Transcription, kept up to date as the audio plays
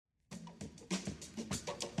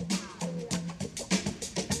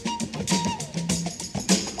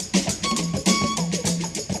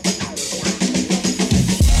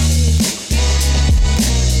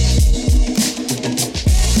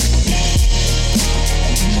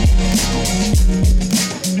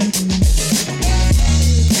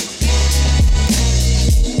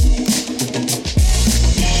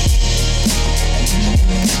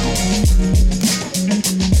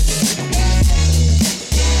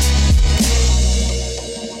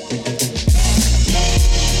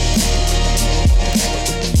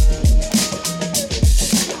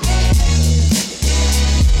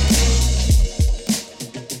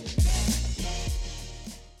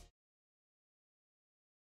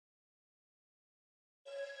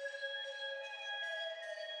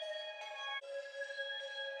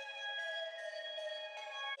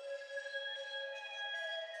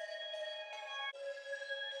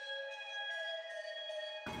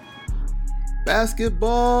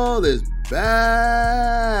Basketball is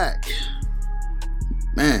back.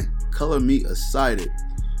 Man, color me excited.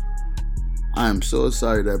 I am so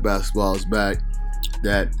excited that basketball is back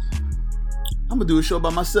that I'm going to do a show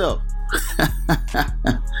by myself.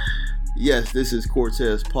 Yes, this is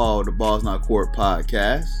Cortez Paul, the Ball's Not Court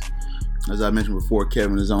podcast. As I mentioned before,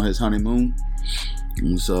 Kevin is on his honeymoon.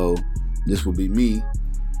 And so this will be me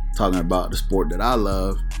talking about the sport that I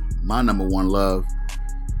love, my number one love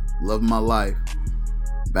of my life,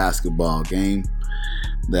 basketball, game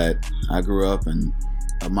that I grew up and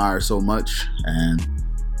admire so much. And,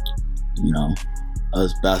 you know,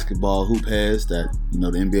 us basketball hoop heads that, you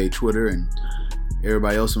know, the NBA Twitter and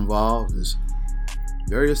everybody else involved is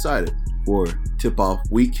very excited for tip-off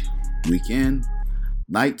weekend,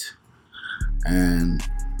 night. And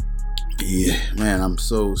yeah, man, I'm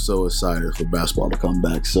so excited for basketball to come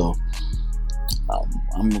back. So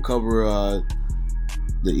I'm gonna cover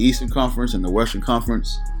the Eastern Conference and the Western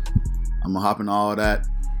Conference. I'm gonna hop into all that.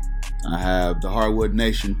 I have the Hardwood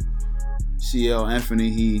Nation, CL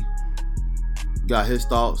Anthony. He got his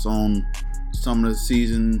thoughts on some of the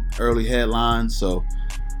season early headlines, so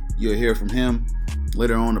you'll hear from him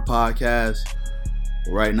later on the podcast.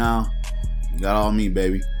 But right now, you got all me,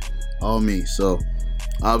 baby, all me. So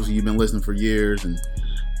obviously you've been listening for years and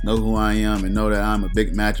know who I am and know that I'm a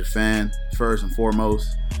big Magic fan first and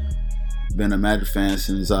foremost. Been a Magic fan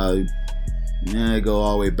since go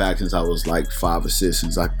all the way back since I was like 5 or 6,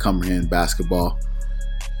 since I comprehend basketball.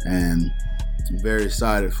 And I'm very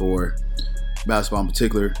excited for basketball in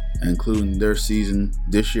particular, including their season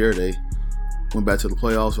this year. They went back to the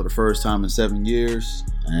playoffs for the first time in 7 years.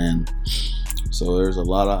 And so there's a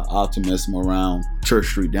lot of optimism around Church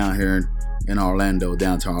Street down here in Orlando,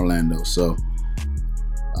 downtown Orlando. So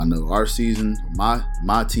I know our season, my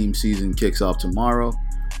team season kicks off tomorrow.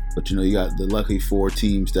 But, you know, you got the lucky 4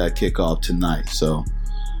 teams that kick off tonight. So,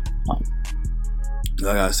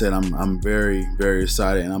 like I said, I'm very, very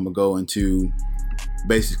excited. And I'm going to go into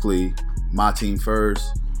basically my team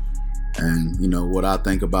first. And, you know, what I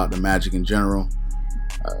think about the Magic in general.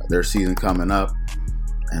 Their season coming up.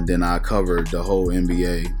 And then I covered the whole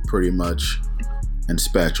NBA pretty much in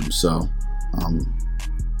spectrum. So,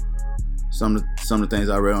 some of the things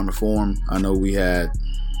I read on the forum, I know we had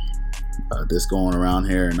this going around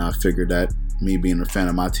here, and I figured that me being a fan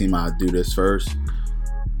of my team, I'd do this first.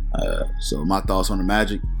 So my thoughts on the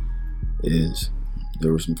Magic is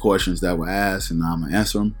there were some questions that were asked, and I'm gonna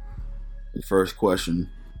answer them. The first question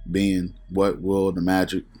being, what will the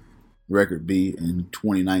Magic record be in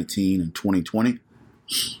 2019 and 2020?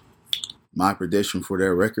 My prediction for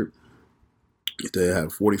their record, they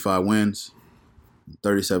have 45 wins,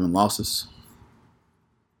 37 losses.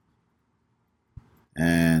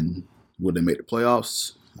 And will they make the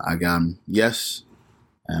playoffs? I got them yes.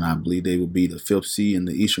 And I believe they will be the 5th seed in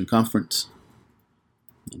the Eastern Conference.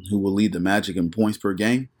 And who will lead the Magic in points per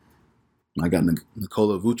game? I got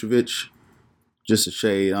Nikola Vucevic, just a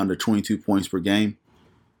shade under 22 points per game.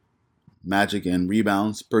 Magic in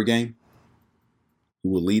rebounds per game. Who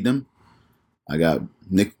will lead them? I got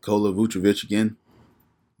Nikola Vucevic again,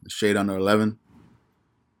 a shade under 11.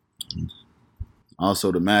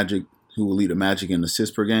 Also the Magic, who will lead the Magic in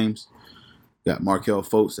assists per games. Got Markelle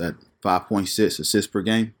Fultz at 5.6 assists per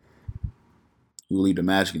game. Who will lead the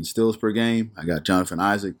Magic in steals per game. I got Jonathan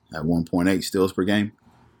Isaac at 1.8 steals per game.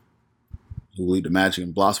 Who will lead the Magic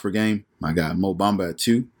in blocks per game. I got Mo Bamba at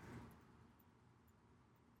 2.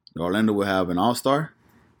 Orlando will have an all-star.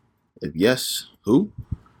 If yes, who?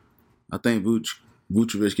 I think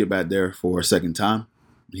Vucevic get back there for a second time.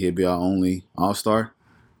 He'll be our only all-star.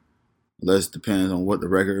 Unless it depends on what the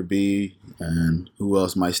record would be and who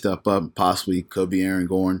else might step up. Possibly could be Aaron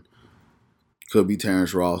Gordon, could be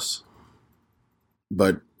Terrence Ross.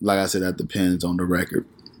 But like I said, that depends on the record,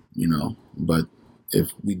 you know. But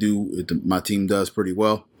if my team does pretty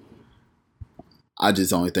well, I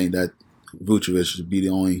just only think that Vucevic should be the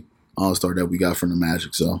only all-star that we got from the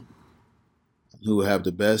Magic. So who will have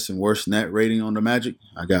the best and worst net rating on the Magic?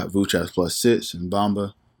 I got Vucevic at +6 and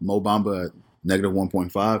Mo Bamba at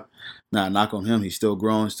 -1.5. Now, knock on him. He's still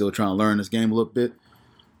growing, still trying to learn this game a little bit.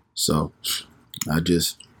 So I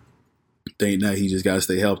just think that he just got to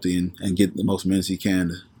stay healthy and get the most minutes he can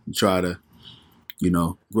to try to, you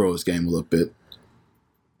know, grow his game a little bit.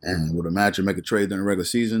 And will the Magic make a trade during the regular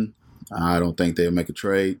season? I don't think they'll make a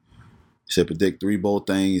trade. Should predict 3 bold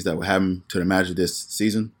things that will happen to the Magic this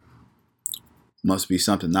season. Must be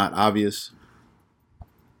something not obvious.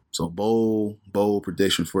 So bold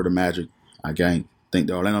prediction for the Magic. I think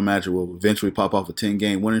the Orlando Magic will eventually pop off a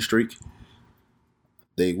 10-game winning streak.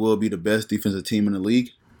 They will be the best defensive team in the league.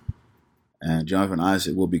 and Jonathan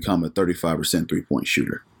Isaac will become a 35% three-point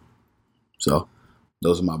shooter. So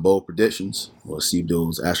those are my bold predictions. We'll see if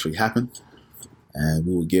those actually happen, and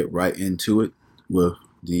we will get right into it with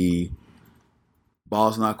the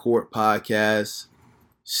Balls Not Court podcast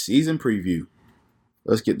season preview.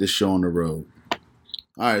 Let's get this show on the road.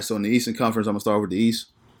 All right, so in the Eastern Conference, I'm going to start with the East.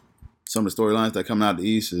 Some of the storylines that come out of the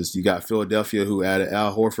East is you got Philadelphia, who added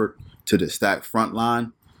Al Horford to the stacked front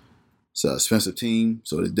line. It's an expensive team,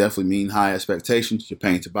 so it definitely means high expectations. You're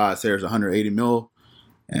paying Tobias Harris $180 million,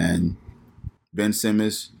 and Ben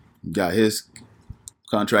Simmons got his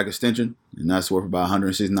contract extension, and that's worth about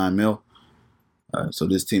 $169 million. So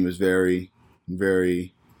this team is very,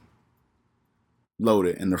 very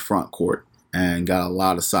loaded in the front court and got a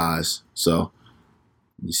lot of size. So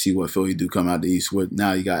you see what Philly do come out the East with.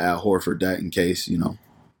 Now you got Al Horford, that in case,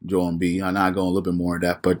 Joel Embiid. I'm not going a little bit more of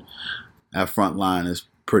that, but that front line is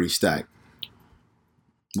pretty stacked.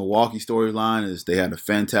 Milwaukee storyline is they had a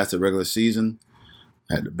fantastic regular season,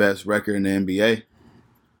 had the best record in the NBA,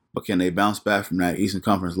 but can they bounce back from that Eastern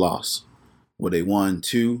Conference loss? Well, they won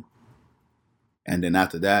 2, and then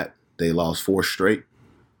after that, they lost 4 straight.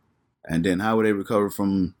 And then how would they recover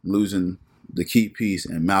from losing the key piece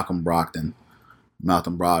in Malcolm Brogdon?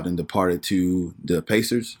 Malcolm Brogdon departed to the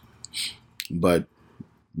Pacers, but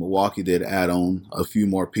Milwaukee did add on a few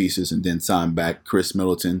more pieces and then signed back Chris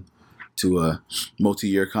Middleton to a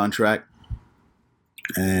multi-year contract.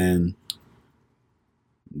 And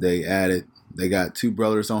they got 2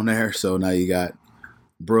 brothers on there, so now you got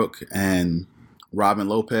Brooke and Robin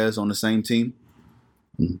Lopez on the same team.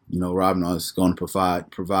 Robin is going to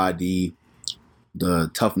provide the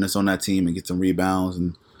toughness on that team and get some rebounds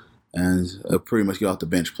and pretty much get off the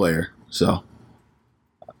bench player. So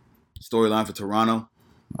storyline for Toronto.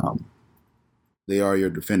 They are your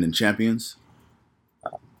defending champions.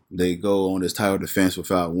 They go on this title defense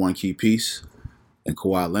without one key piece, and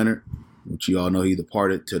Kawhi Leonard, which you all know he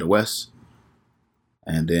departed to the West.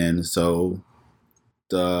 And then so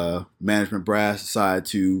the management brass decided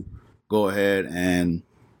to go ahead and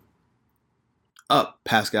up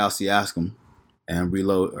Pascal Siakam and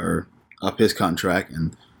up his contract,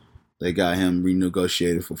 and they got him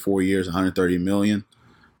renegotiated for 4 years, $130 million.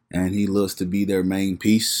 And he looks to be their main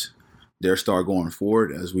piece, their star going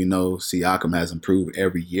forward. As we know, Siakam has improved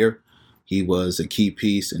every year. He was a key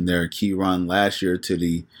piece in their key run last year to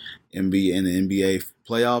the NBA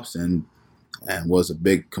playoffs and was a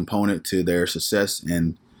big component to their success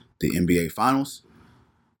in the NBA Finals.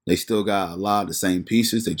 They still got a lot of the same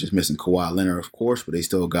pieces. They just missing Kawhi Leonard, of course, but they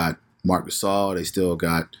still got Marc Gasol. They still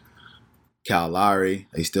got Kyle Lowry.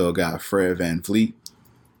 They still got Fred VanVleet.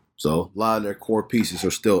 So a lot of their core pieces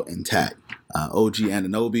are still intact. OG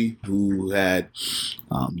Anunoby, who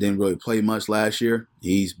didn't really play much last year,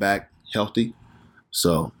 he's back healthy.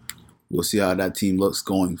 So we'll see how that team looks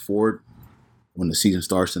going forward when the season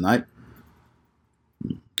starts tonight.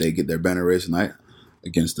 They get their banner race tonight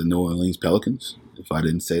against the New Orleans Pelicans, if I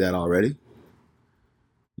didn't say that already.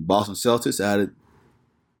 Boston Celtics added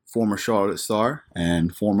former Charlotte star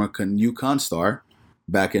and former UConn star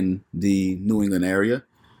back in the New England area.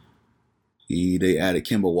 They added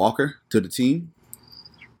Kemba Walker to the team,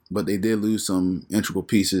 but they did lose some integral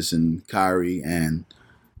pieces in Kyrie and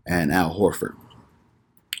Al Horford.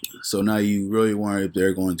 So now you really wonder if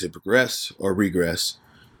they're going to progress or regress.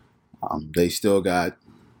 They still got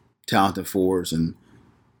talented forwards and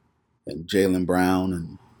Jaylen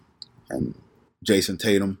Brown and Jason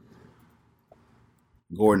Tatum,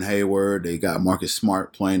 Gordon Hayward. They got Marcus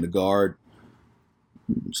Smart playing the guard.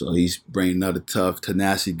 So he's bringing another tough,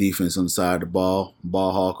 tenacity defense on the side of the ball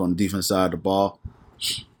hawk on the defense side of the ball.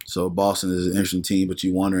 So Boston is an interesting team, but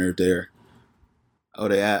you wonder if they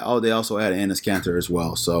also added Enes Kanter as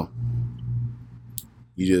well. So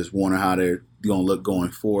you just wonder how they're going to look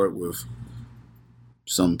going forward with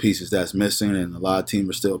some pieces that's missing, and a lot of teams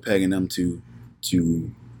are still pegging them to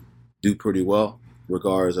do pretty well,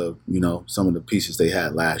 regardless of some of the pieces they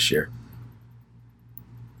had last year.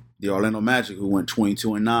 The Orlando Magic, who went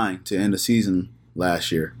 22-9 to end the season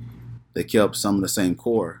last year, they kept some of the same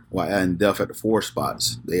core while adding depth at the 4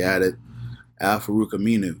 spots. They added Al-Farouq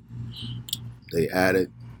Aminu. They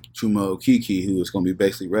added Chuma Okeke, who is going to be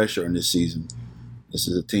basically redshirting this season. This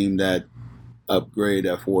is a team that upgraded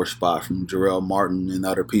that 4 spot from Jarrell Martin and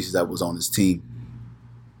other pieces that was on his team.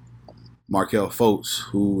 Markelle Fultz,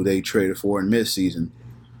 who they traded for in midseason,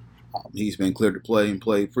 he's been cleared to play and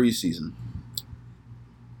played preseason.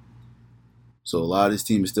 So a lot of this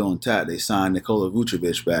team is still intact. They signed Nikola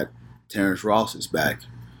Vucevic back. Terrence Ross is back.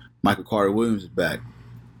 Michael Carter-Williams is back.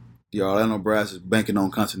 The Orlando Brass is banking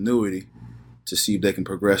on continuity to see if they can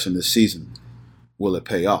progress in this season. Will it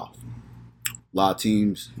pay off? A lot of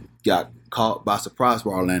teams got caught by surprise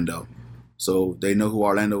by Orlando. So they know who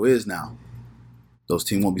Orlando is now. Those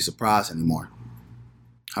teams won't be surprised anymore.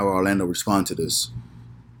 How will Orlando respond to this?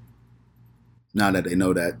 Now that they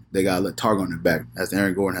know that they got to let target on their back, as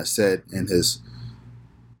Aaron Gordon has said in his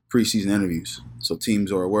preseason interviews. So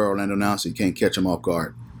teams are aware of Orlando now, so you can't catch them off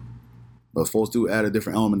guard. But folks do add a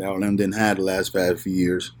different element that Orlando didn't have the last few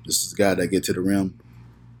years. This is a guy that gets to the rim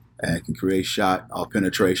and can create shot off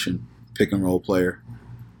penetration, pick and roll player.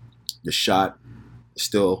 The shot is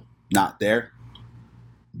still not there,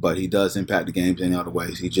 but he does impact the games in other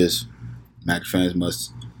ways. Magic fans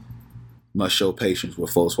must show patience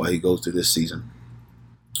with folks while he goes through this season.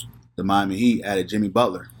 The Miami Heat added Jimmy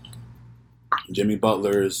Butler. Jimmy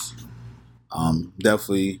Butler is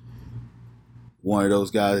definitely one of those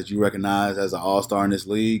guys that you recognize as an all-star in this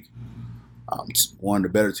league. One of the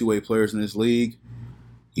better two-way players in this league.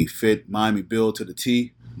 He fit Miami build to the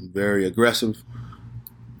T. Very aggressive.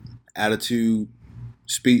 Attitude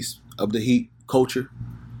speaks of the Heat culture.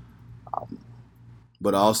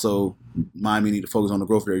 But also, Miami need to focus on the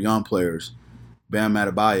growth of their young players. Bam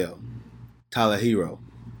Adebayo, Tyler Hero,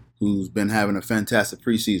 who's been having a fantastic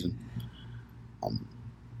preseason.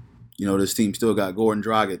 This team still got Goran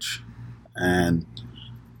Dragic and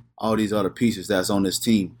all these other pieces that's on this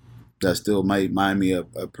team that still made Miami a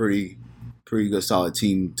pretty good, solid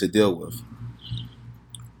team to deal with.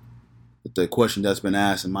 But the question that's been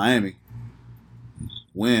asked in Miami,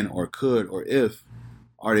 when or could or if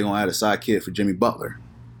are they going to add a sidekick for Jimmy Butler?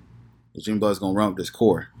 Jimmy Butler's going to run with this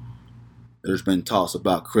core. There's been talks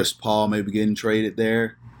about Chris Paul maybe getting traded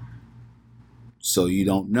there. So you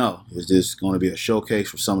don't know. Is this going to be a showcase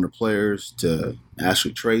for some of the players to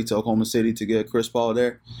actually trade to Oklahoma City to get Chris Paul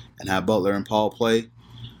there and have Butler and Paul play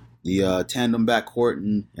the tandem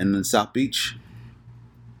backcourt in South Beach?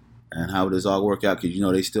 And how does all work out? Because,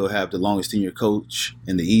 they still have the longest tenure coach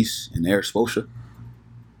in the East in Eric Spoelstra.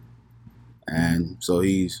 And so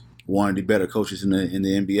he's one of the better coaches in the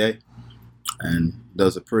NBA and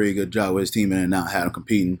does a pretty good job with his team and not had him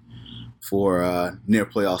competing for a near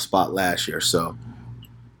playoff spot last year. So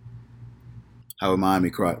how will Miami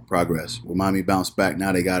progress? Will Miami bounce back?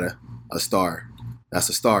 Now they got a star. That's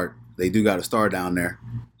a start. They do got a star down there.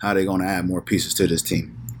 How are they going to add more pieces to this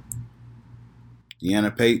team? The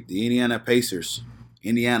Indiana Pacers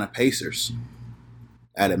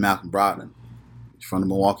added Malcolm Brogdon from the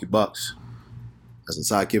Milwaukee Bucks as a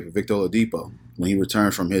sidekick for Victor Oladipo when he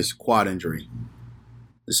returned from his quad injury.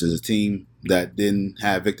 This is a team that didn't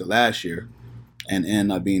have Victor last year and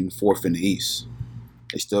ended up being fourth in the East.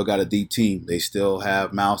 They still got a deep team. They still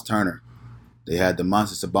have Miles Turner. They had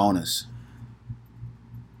Domantas Sabonis.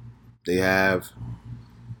 They have,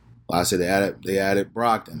 they added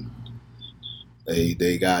Brogdon.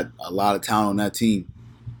 They got a lot of talent on that team.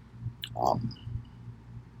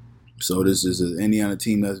 So this is an Indiana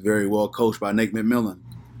team that's very well coached by Nate McMillan.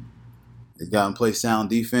 They got them play sound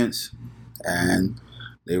defense, and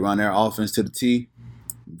they run their offense to the T.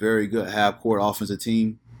 Very good half-court offensive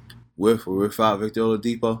team with or without Victor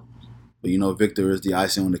Oladipo. But Victor is the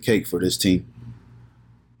icing on the cake for this team.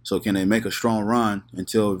 So can they make a strong run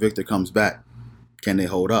until Victor comes back? Can they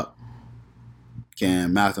hold up?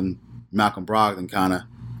 Can Malcolm Brogdon kind of,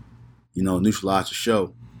 neutralize the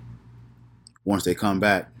show once they come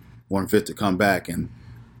back, want Victor to come back, and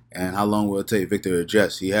how long will it take Victor to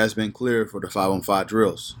adjust? He has been cleared for the 5-on-5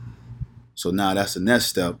 drills. So now that's the next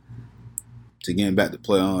step to getting back to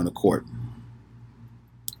play on the court.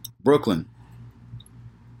 Brooklyn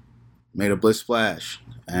made a blitz splash,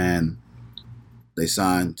 and they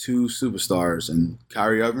signed two superstars in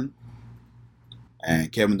Kyrie Irving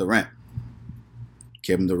and Kevin Durant.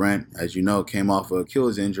 Kevin Durant, as you know, came off an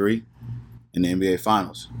Achilles injury in the NBA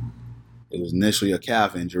Finals. It was initially a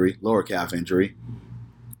lower calf injury.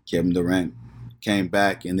 Kevin Durant came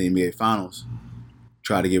back in the NBA Finals,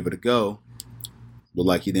 tried to give it a go. Looked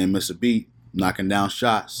like he didn't miss a beat, knocking down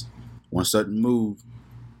shots, one certain move,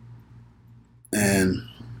 and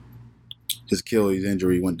his Achilles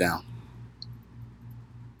injury went down.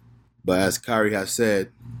 But as Kyrie has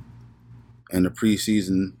said in the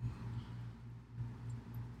preseason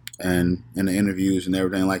and in the interviews and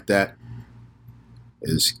everything like that,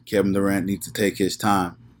 is Kevin Durant needs to take his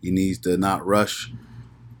time. He needs to not rush.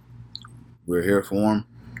 We're here for him.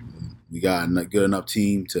 We got a good enough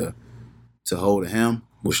team to hold him,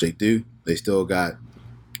 which they do. They still got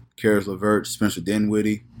Karis LeVert, Spencer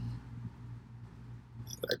Dinwiddie,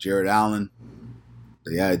 Jared Allen.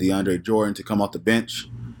 They added DeAndre Jordan to come off the bench.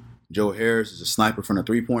 Joe Harris is a sniper from the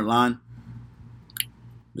three-point line.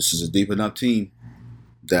 This is a deep enough team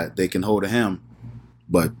that they can hold him.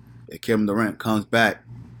 But if Kevin Durant comes back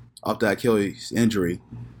off that Achilles injury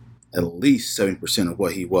at least 70% of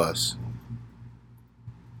what he was.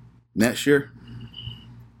 Next year,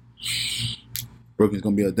 Brooklyn's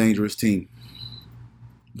going to be a dangerous team.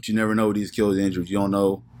 But you never know with these Achilles injuries. You don't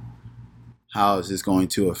know how is this going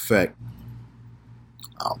to affect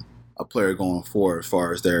a player going forward as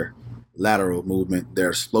far as their lateral movement, their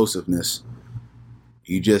explosiveness.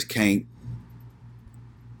 You just can't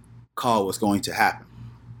call what's going to happen.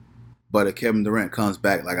 But if Kevin Durant comes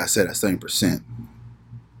back, like I said, at 70%,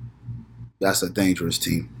 that's a dangerous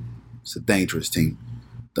team. It's a dangerous team.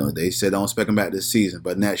 They said don't expect him back this season,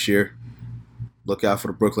 but next year, look out for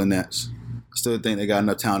the Brooklyn Nets. I still think they got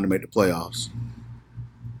enough talent to make the playoffs.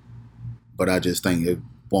 But I just think it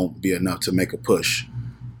won't be enough to make a push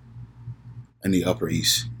in the Upper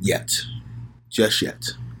East yet. Just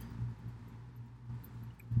yet.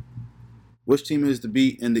 Which team is to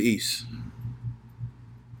beat in the East?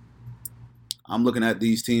 I'm looking at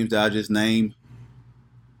these teams that I just named.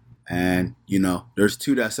 And, there's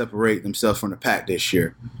two that separate themselves from the pack this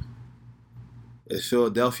year. It's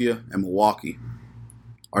Philadelphia and Milwaukee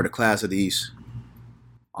are the class of the East.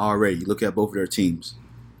 Already, you look at both of their teams.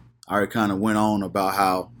 I already kind of went on about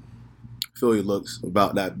how Philly looks,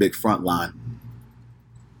 about that big front line.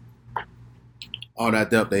 All that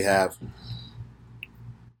depth they have.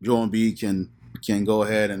 Joel Embiid can go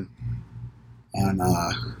ahead and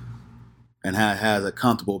has a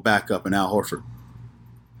comfortable backup in Al Horford.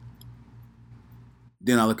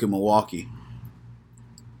 Then I look at Milwaukee.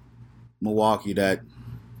 Milwaukee that's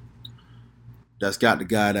got the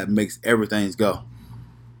guy that makes everything go.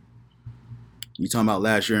 You talking about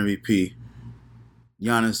last year MVP,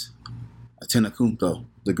 Giannis Antetokounmpo,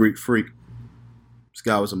 the Greek Freak. This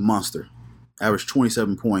guy was a monster. Averaged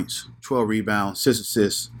 27 points, 12 rebounds, 6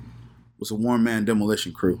 assists. Was a one-man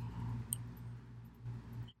demolition crew.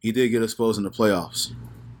 He did get exposed in the playoffs.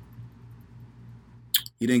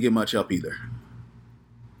 He didn't get much help either.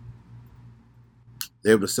 They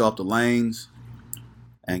were able to sell up the lanes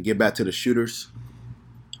and get back to the shooters.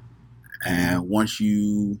 And once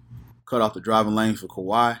you cut off the driving lane for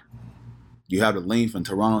Kawhi, you have the length in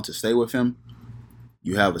Toronto to stay with him.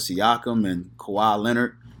 You have a Siakam and Kawhi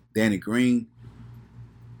Leonard, Danny Green.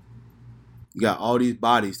 You got all these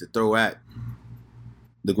bodies to throw at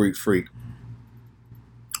the Greek Freak.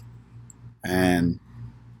 And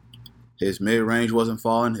his mid-range wasn't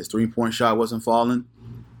falling. His three-point shot wasn't falling.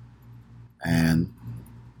 And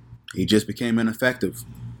he just became ineffective.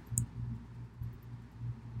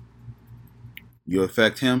 You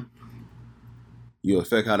affect him, you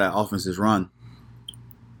affect how that offense is run.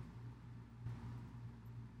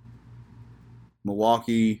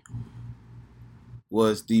 Milwaukee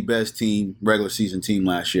was the best team, regular season team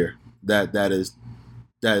last year. That is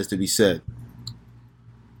to be said.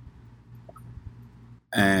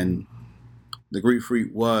 And the Greek Freak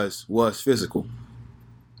was physical.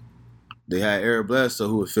 They had Eric Bledsoe,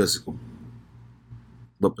 who was physical.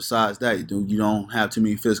 But besides that, you don't have too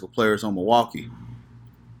many physical players on Milwaukee.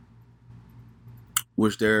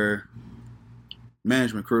 Which their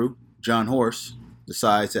management crew, John Horst,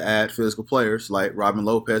 decides to add physical players like Robin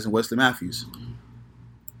Lopez and Wesley Matthews.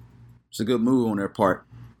 It's a good move on their part.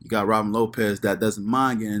 You got Robin Lopez that doesn't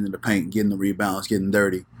mind getting into the paint, getting the rebounds, getting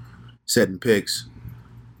dirty, setting picks.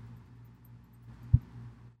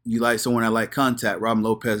 You like someone that like contact. Robin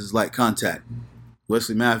Lopez is like contact.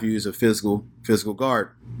 Wesley Matthews is a physical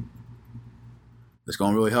guard. That's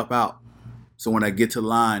going to really help out. Someone that get to the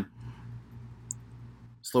line,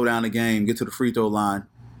 slow down the game, get to the free throw line,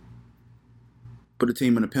 put the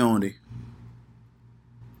team in a penalty.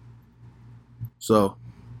 So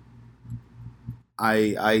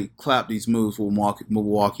I clap these moves what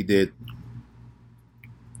Milwaukee did.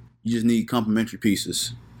 You just need complementary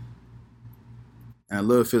pieces. And a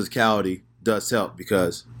little physicality does help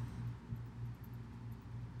because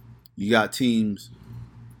you got teams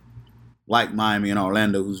like Miami and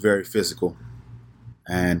Orlando who's very physical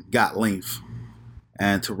and got length.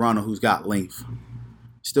 And Toronto who's got length.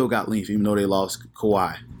 Still got length even though they lost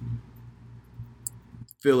Kawhi.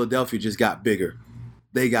 Philadelphia just got bigger.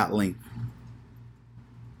 They got length.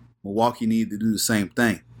 Milwaukee needed to do the same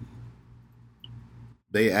thing.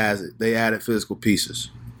 They added physical pieces.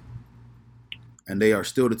 And they are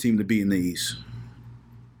still the team to beat in the East.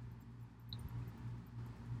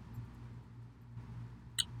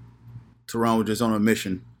 Toronto was just on a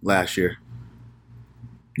mission last year.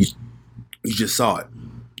 You just saw it.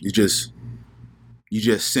 You just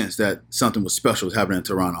sensed that something was special was happening in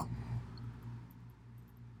Toronto.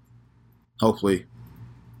 Hopefully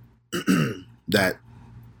that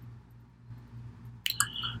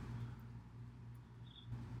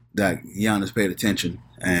Giannis paid attention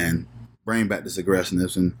and bring back this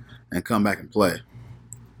aggressiveness and come back and play.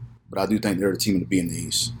 But I do think they're the team to be in the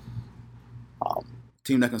East.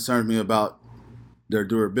 Team that concerns me about their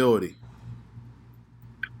durability.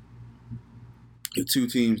 The two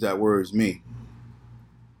teams that worries me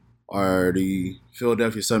are the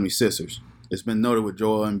Philadelphia 76ers. It's been noted with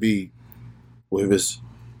Joel Embiid with his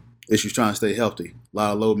issues trying to stay healthy. A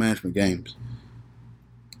lot of load management games.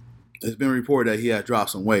 It's been reported that he had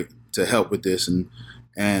dropped some weight to help with this and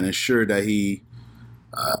ensure that he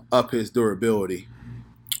up his durability.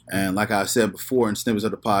 And like I said before in snippets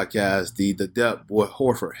of the podcast, the depth with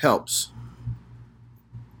Horford helps.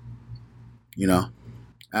 You know,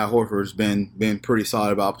 Al Horford's been pretty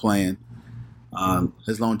solid about playing.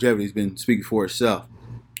 His longevity's been speaking for itself.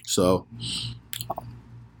 So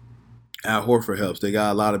Al Horford helps. They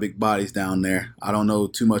got a lot of big bodies down there. I don't know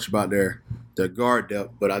too much about their guard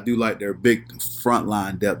depth, but I do like their big front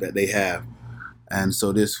line depth that they have. And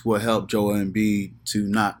so this will help Joel Embiid to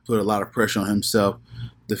not put a lot of pressure on himself,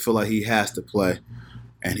 to feel like he has to play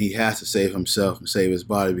and he has to save himself and save his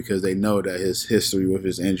body, because they know that his history with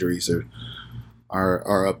his injuries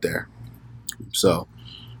are up there. So,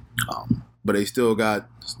 but they still got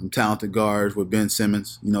some talented guards with Ben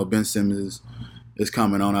Simmons. You know, Ben Simmons is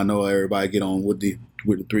coming on. I know everybody get on with the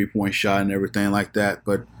 3-point shot and everything like that,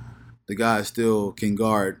 but the guy still can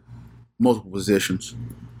guard multiple positions,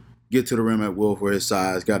 get to the rim at will for his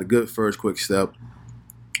size, got a good first quick step.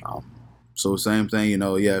 So same thing, you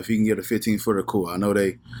know, if he can get a 15-footer, cool. I know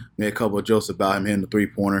they made a couple of jokes about him hitting the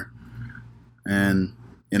three-pointer. And,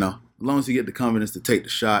 you know, as long as he get the confidence to take the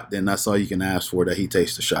shot, then that's all you can ask for, that he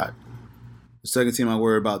takes the shot. The second team I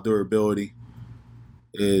worry about durability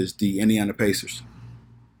is the Indiana Pacers.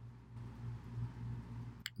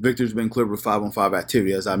 Victor's been cleared with 5-on-5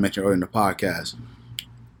 activity, as I mentioned earlier in the podcast.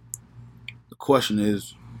 The question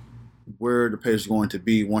is, where are the Pacers going to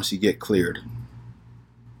be once he get cleared?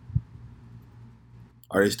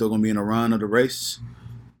 Are they still going to be in a run of the race?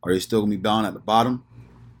 Are they still going to be down at the bottom?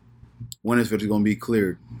 When is Victor going to be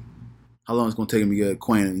cleared? How long is it going to take him to get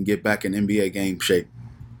acquainted and get back in NBA game shape?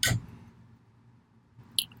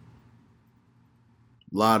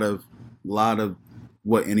 A lot of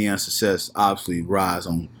what Indiana's success obviously rides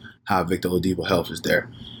on how Victor Oladipo helps us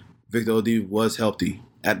there. Victor Oladipo was healthy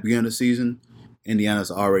at the beginning of the season.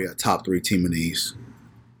 Indiana's already a top 3 team in the East.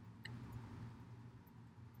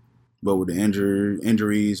 But with the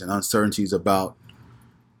injuries and uncertainties about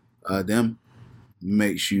them,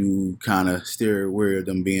 makes you kind of steer aware of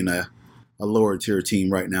them being a lower tier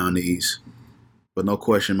team right now in the East. But no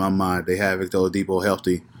question in my mind, they have Victor Oladipo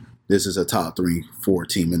healthy. This is a top 3-4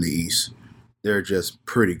 team in the East. They're just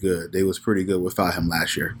pretty good. They was pretty good without him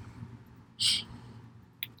last year.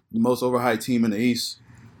 The most overhyped team in the East,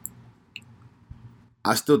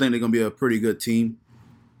 I still think they're going to be a pretty good team.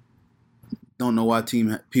 Don't know why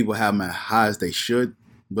people have them as high as they should,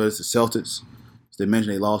 but it's the Celtics. As they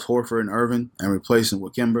mentioned, they lost Horford and Irvin and replaced them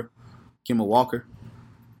with Kemba Walker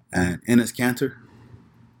and Enes Kanter.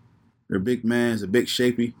 Their big man is a bit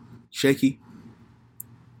shaky.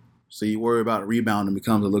 So you worry about a rebound and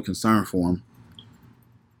becomes a little concern for them.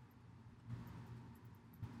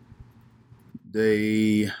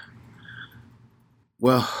 Enes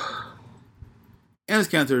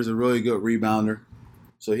Kanter is a really good rebounder,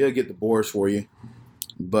 so he'll get the boards for you.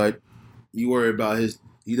 But you worry about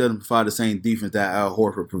he doesn't provide the same defense that Al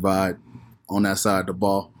Horford provide on that side of the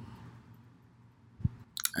ball.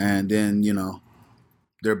 And then, you know,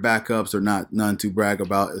 their backups are none to brag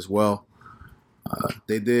about as well.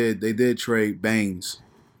 They did trade Baines,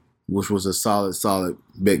 which was a solid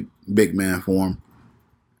big man for him.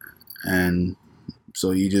 And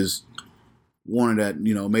so you just wanted that,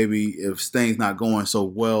 you know, maybe if things not going so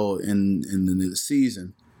well in the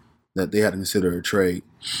season, that they had to consider a trade.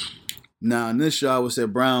 Now, initially, I would say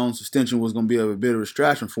Brown's extension was going to be a bit of a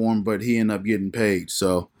distraction for him, but he ended up getting paid.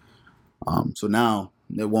 So now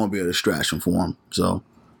it won't be a distraction for him. So,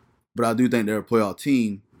 but I do think they're a playoff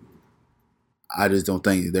team. I just don't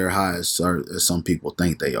think they're high as some people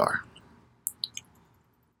think they are.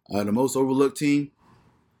 The most overlooked team,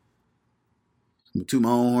 I'm to my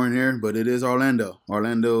own horn here, but it is Orlando.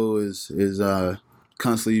 Orlando is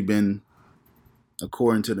constantly been,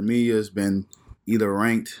 according to the media, has been either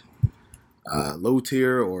ranked low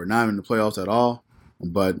tier or not in the playoffs at all.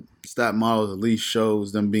 But stat models at least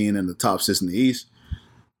shows them being in the top 6 in the East,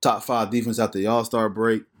 top 5 defense after the All-Star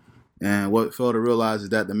break. And what failed to realize is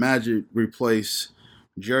that the Magic replaced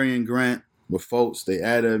Jerry Grant with Fultz. They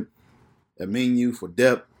added a menu for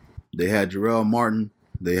depth. They had Jarrell Martin.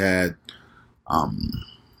 They had,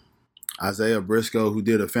 I Isaiah Briscoe, who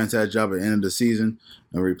did a fantastic job at the end of the season,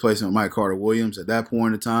 and replacing Mike Carter Williams at that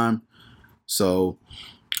point in time. So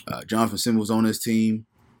Jonathan Simmons was on his team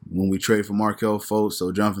when we traded for Markelle Fultz.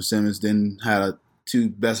 So Jonathan Simmons didn't have too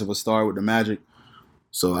best of a start with the Magic.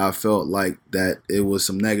 So I felt like that it was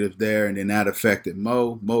some negative there, and then that affected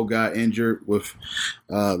Mo. Mo got injured with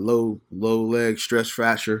low leg stress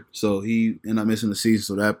fracture, so he ended up missing the season.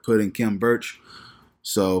 So that put in Khem Birch.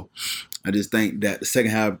 So I just think that the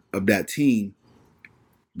second half of that team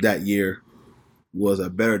that year was a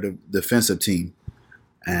better defensive team,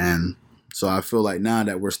 and so I feel like now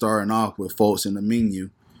that we're starting off with Fultz in the menu,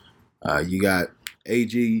 you got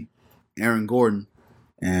AG, Aaron Gordon,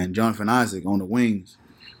 and Jonathan Isaac on the wings.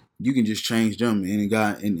 You can just change them any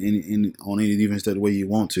guy on any defense the way you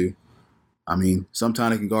want to. I mean,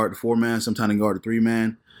 sometimes they can guard the 4-man, sometimes they can guard the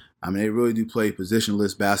 3-man. I mean, they really do play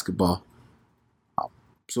positionless basketball.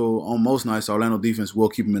 So on most nights, Orlando defense will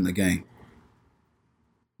keep them in the game.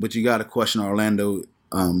 But you got to question Orlando.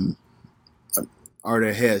 Are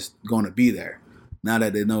their heads going to be there now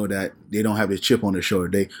that they know that they don't have this chip on their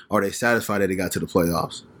shoulder? Are they satisfied that they got to the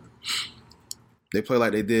playoffs? They play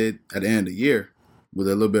like they did at the end of the year with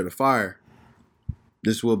a little bit of fire.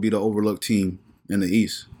 This will be the overlooked team in the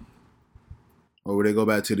East. Or will they go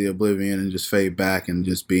back to the oblivion and just fade back and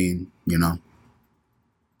just being,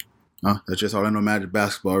 that's just Orlando Magic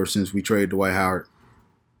basketball ever since we traded Dwight Howard.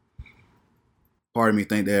 Part of me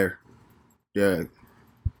think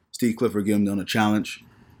Steve Clifford gave them a challenge,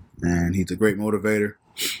 and he's a great motivator,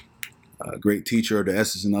 a great teacher of the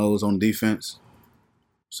S's and O's on defense.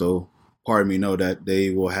 So part of me know that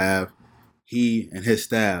he and his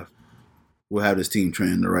staff will have this team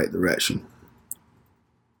trend in the right direction.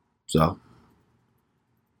 So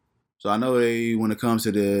I know when it comes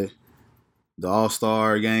to the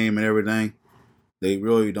All-Star game and everything, they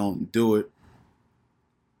really don't do it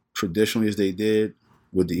traditionally as they did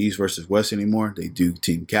with the East versus West anymore. They do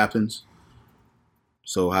team captains.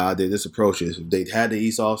 So how I did this approach is if they had the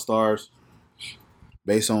East All-Stars,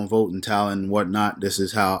 based on vote and talent and whatnot, this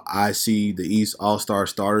is how I see the East All-Star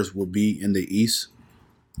starters will be in the East.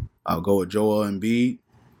 I'll go with Joel Embiid,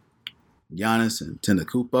 Giannis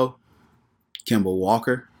Antetokounmpo, Kemba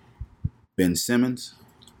Walker, Ben Simmons,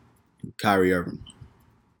 and Kyrie Irving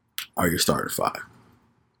are your starter 5.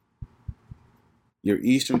 Your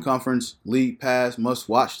Eastern Conference League Pass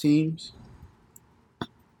must-watch teams.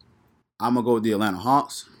 I'm going to go with the Atlanta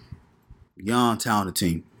Hawks. Young, talented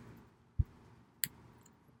team.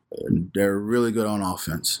 They're really good on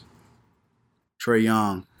offense. Trae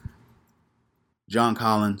Young, John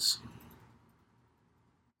Collins.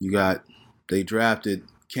 They drafted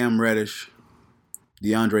Cam Reddish,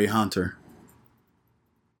 DeAndre Hunter.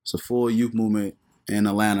 It's a full youth movement in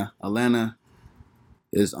Atlanta. Atlanta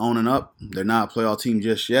is owning up. They're not a playoff team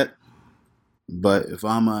just yet. But if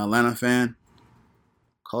I'm an Atlanta fan,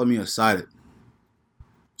 call me excited.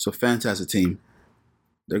 It's a fantastic team.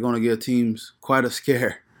 They're going to give teams quite a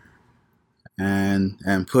scare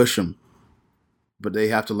and push them. But they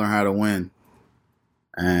have to learn how to win.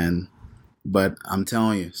 But I'm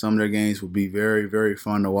telling you, some of their games will be very, very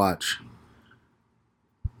fun to watch.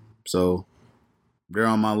 So they're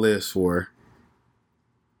on my list for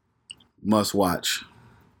must watch.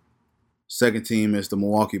 Second team is the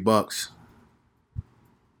Milwaukee Bucks.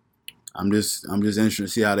 I'm just interested to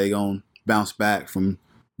see how they gonna bounce back from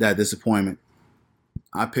that disappointment.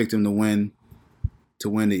 I picked them to win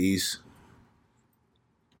the East,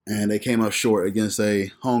 and they came up short against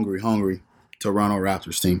a hungry Toronto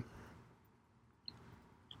Raptors team.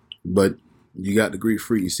 But you got the Greek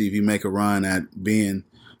Freak. You see if you make a run at being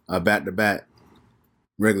a back-to-back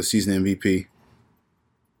regular season MVP.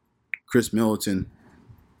 Chris Middleton,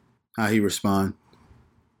 how he respond.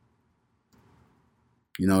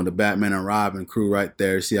 The Batman and Robin crew right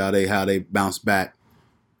there. See how they bounce back.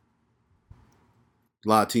 A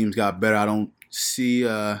lot of teams got better. I don't see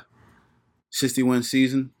a 60-win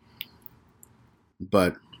season,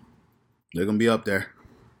 but they're going to be up there.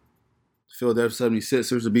 Philadelphia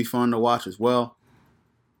 76ers will be fun to watch as well.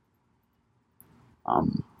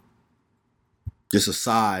 Just the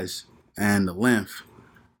size and the length,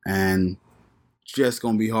 and just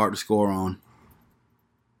going to be hard to score on.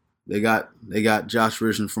 They got Josh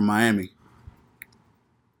Richardson from Miami.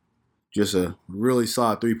 Just a really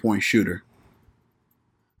solid 3-point shooter.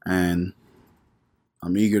 And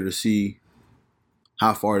I'm eager to see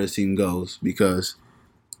how far this team goes because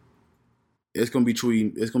it's gonna be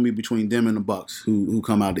between them and the Bucks who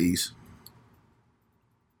come out the East.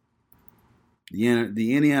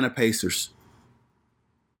 The Indiana Pacers,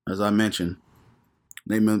 as I mentioned,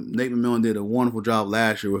 Nate McMillan did a wonderful job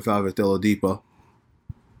last year without Victor Oladipo.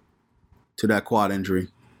 to that quad injury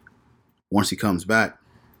once he comes back.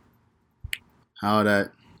 How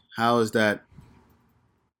is that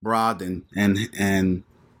Brogdon and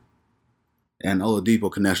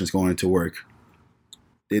Oladipo connections going to work?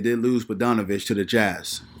 They did lose Bogdanovic to the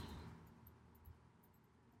Jazz,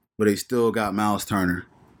 but they still got Miles Turner,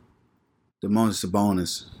 Domantas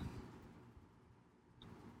Sabonis.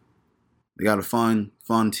 They got a fun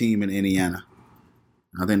team in Indiana.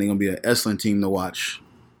 I think they're going to be an excellent team to watch.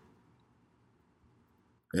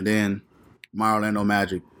 And then my Orlando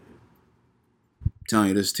Magic. I'm telling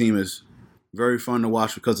you, this team is very fun to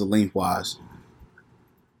watch because of lengthwise.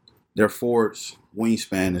 Their forwards'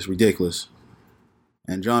 wingspan is ridiculous.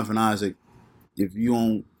 And Jonathan Isaac, if you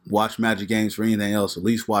don't watch Magic games for anything else, at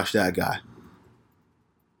least watch that guy.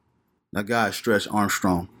 That guy is Stretch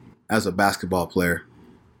Armstrong as a basketball player.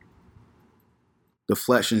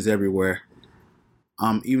 Deflections everywhere.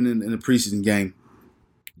 Even in the preseason game,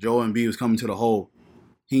 Joel Embiid was coming to the hole.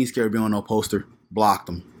 He ain't scared to be on no poster. Blocked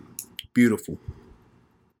him. Beautiful.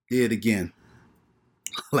 Did it again.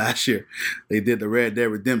 Last year, they did the Red Dead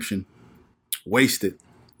Redemption. Wasted.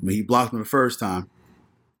 When he blocked him the first time.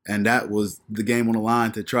 And that was the game on the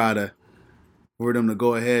line to try to, for them to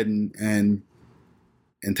go ahead and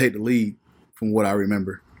take the lead from what I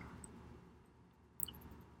remember.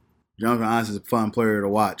 Jonathan Isaac is a fun player to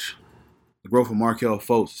watch. The growth of Markelle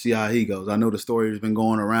Fultz, see how he goes. I know the story has been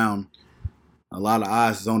going around. A lot of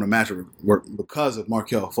eyes is on the match because of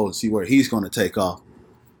Markelle Fultz, see where he's going to take off.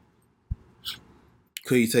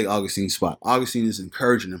 Could he take Augustine's spot? Augustine is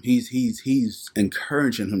encouraging him. He's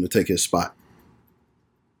encouraging him to take his spot.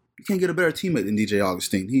 You can't get a better teammate than DJ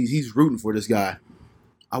Augustine. He's rooting for this guy.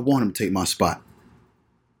 I want him to take my spot.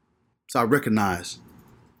 So I recognize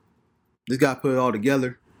this guy put it all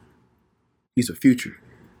together. He's a future.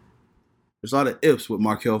 There's a lot of ifs with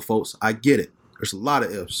Markelle Fultz. I get it. There's a lot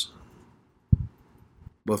of ifs.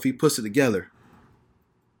 But if he puts it together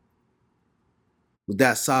with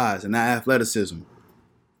that size and that athleticism,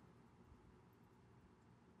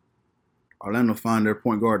 Orlando find their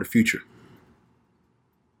point guard of the future.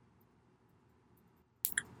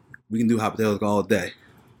 We can do hypotheticals all day.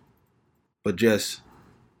 But just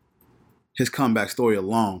his comeback story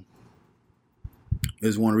alone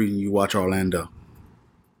is one reason you watch Orlando.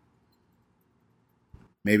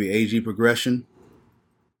 Maybe AG progression,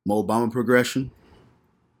 Mo Bamba progression,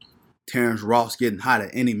 Terrence Ross getting hot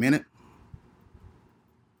at any minute.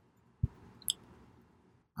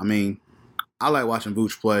 I mean, I like watching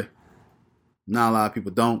Vooch play. Not a lot of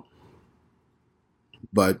people don't.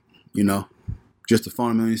 But, just a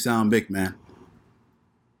fundamentally sound big man.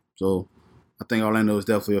 So I think Orlando is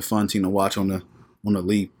definitely a fun team to watch on the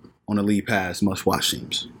league pass, must watch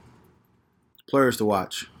teams. Players to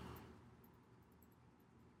watch.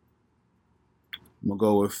 I'm gonna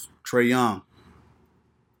go with Trae Young.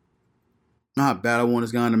 You know how bad I want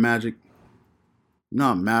this guy in the Magic? You know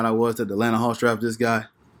how mad I was that the Atlanta Hawks drafted this guy?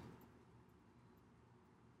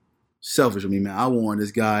 Selfish of me, man. I wanted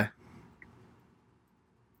this guy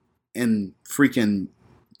in freaking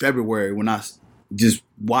February when I just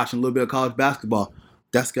watching a little bit of college basketball.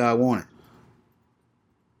 That's the guy I wanted.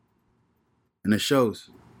 And it shows.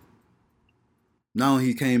 Not only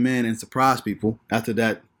he came in and surprised people after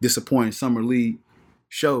that disappointing summer league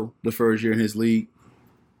show the first year in his league,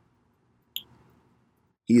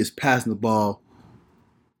 he is passing the ball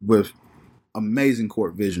with amazing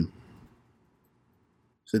court vision.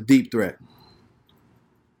 It's a deep threat.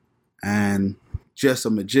 And just a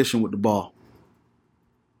magician with the ball.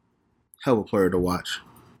 Hell of a player to watch.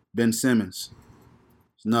 Ben Simmons.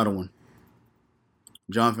 It's another one.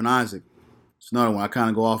 Jonathan Isaac. It's another one. I kind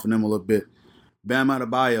of go off on them a little bit. Bam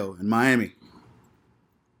Adebayo in Miami.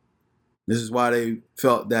 This is why they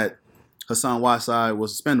felt that Hassan Whiteside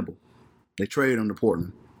was expendable. They traded him to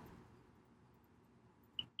Portland.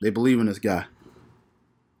 They believe in this guy.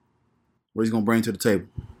 What he's going to bring to the table.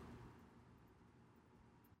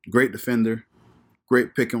 Great defender.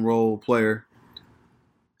 Great pick and roll player.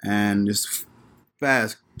 And just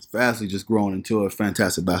fastly just growing into a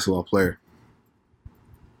fantastic basketball player.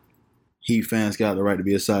 Heat fans got the right to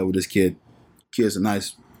be aside with this kid. Kid's a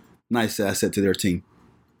nice asset to their team.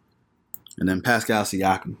 And then Pascal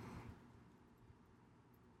Siakam.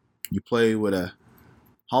 You play with a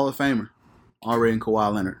Hall of Famer already in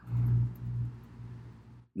Kawhi Leonard.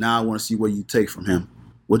 Now I want to see what you take from him.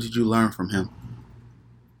 What did you learn from him?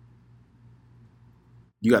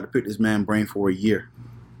 You got to pick this man's brain for a year.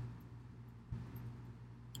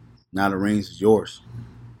 Now the rings is yours,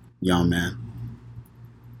 young man.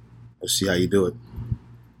 Let's see how you do it.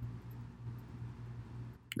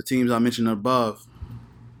 The teams I mentioned above,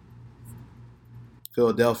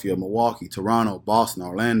 Philadelphia, Milwaukee, Toronto, Boston,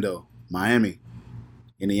 Orlando, Miami,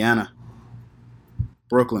 Indiana,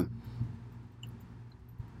 Brooklyn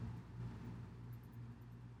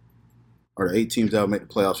are the 8 teams that will make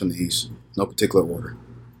the playoffs in the East. No particular order.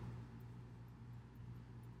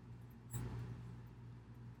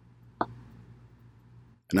 And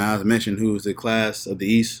now, as I mentioned, who is the class of the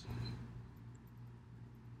East?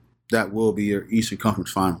 That will be your Eastern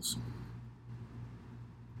Conference Finals.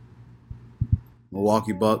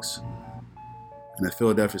 Milwaukee Bucks and the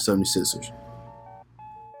Philadelphia 76ers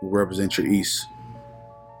will represent your East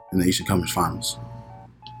in the Eastern Conference Finals.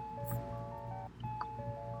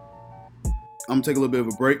 I'm going to take a little bit of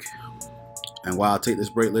a break. And while I take this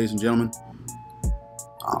break, ladies and gentlemen,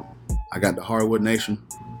 I got the Hardwood Nation,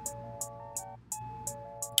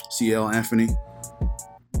 CL Anthony,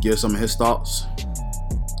 give some of his thoughts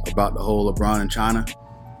about the whole LeBron and China,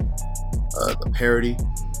 the parity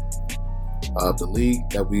of the league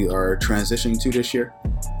that we are transitioning to this year,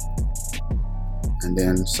 and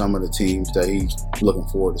then some of the teams that he's looking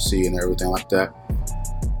forward to see and everything like that.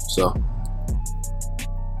 So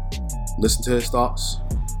listen to his thoughts,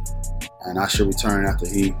 and I shall return after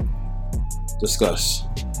he discuss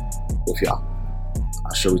with y'all.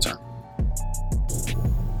 I shall return.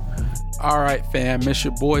 All right, fam, it's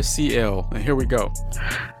your boy CL, and here we go.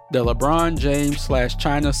 The LeBron James /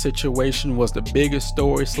 China situation was the biggest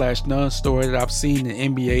story / non-story that I've seen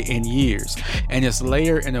in NBA in years, and it's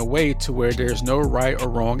layered in a way to where there's no right or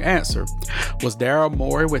wrong answer. Was Daryl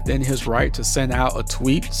Morey within his right to send out a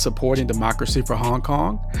tweet supporting democracy for Hong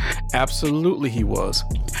Kong? Absolutely he was.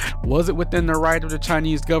 Was it within the right of the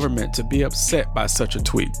Chinese government to be upset by such a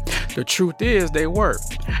tweet? The truth is they were,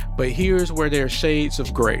 but here's where there's shades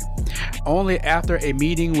of gray. Only after a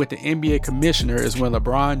meeting with the NBA commissioner is when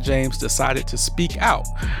LeBron James decided to speak out,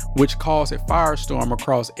 which caused a firestorm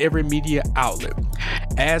across every media outlet.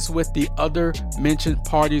 As with the other mentioned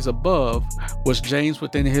parties above, was James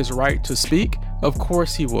within his right to speak? Of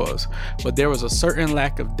course he was, but there was a certain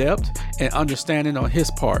lack of depth and understanding on his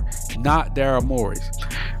part, not Daryl Morey's.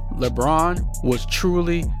 LeBron was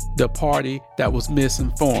truly the party that was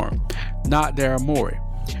misinformed, not Daryl Morey.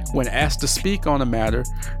 When asked to speak on the matter,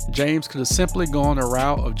 James could have simply gone the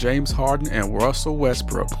route of James Harden and Russell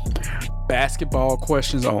Westbrook. Basketball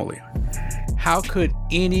questions only. How could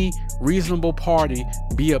any reasonable party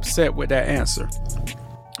be upset with that answer?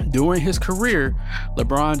 During his career,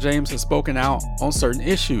 LeBron James has spoken out on certain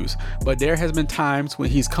issues, but there has been times when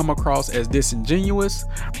he's come across as disingenuous,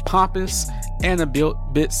 pompous, and a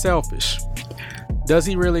bit selfish. Does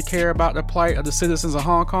he really care about the plight of the citizens of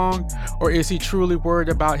Hong Kong, or is he truly worried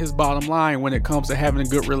about his bottom line when it comes to having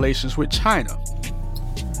good relations with China?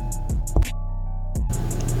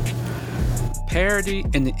 Parity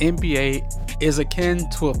in the NBA is akin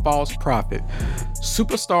to a false prophet.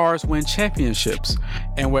 Superstars win championships,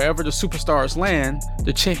 and wherever the superstars land,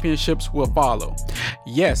 the championships will follow.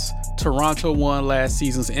 Yes, Toronto won last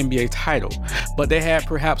season's NBA title, but they had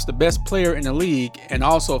perhaps the best player in the league and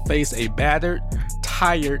also faced a battered,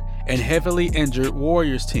 tired, and heavily injured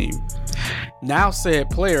Warriors team. Now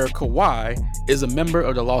said player, Kawhi, is a member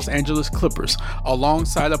of the Los Angeles Clippers,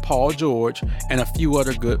 alongside of Paul George and a few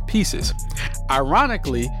other good pieces.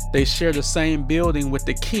 Ironically, they share the same building with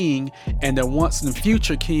the King and the once and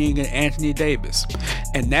future King and Anthony Davis.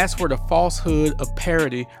 And that's where the falsehood of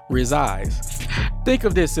parity resides. Think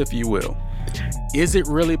of this if you will. Is it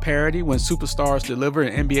really parity when superstars deliver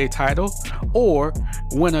an NBA title, or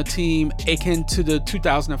when a team akin to the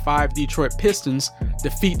 2005 Detroit Pistons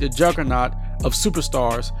defeat the juggernaut of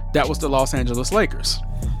superstars that was the Los Angeles Lakers?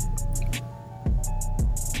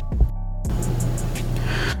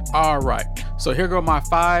 Alright, so here go my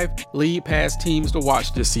 5 league pass teams to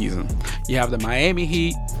watch this season. You have the Miami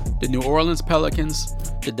Heat, the New Orleans Pelicans,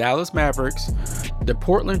 the Dallas Mavericks, the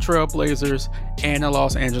Portland Trail Blazers, and the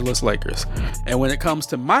Los Angeles Lakers. And when it comes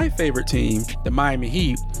to my favorite team, the Miami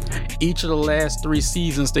Heat, each of the last 3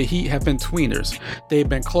 seasons the Heat have been tweeners. They've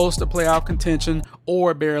been close to playoff contention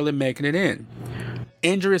or barely making it in.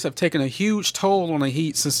 Injuries have taken a huge toll on the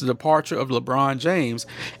Heat since the departure of LeBron James,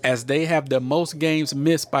 as they have the most games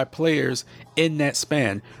missed by players in that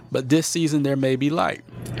span, but this season there may be light.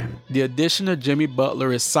 The addition of Jimmy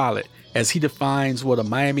Butler is solid, as he defines what a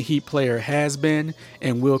Miami Heat player has been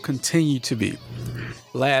and will continue to be.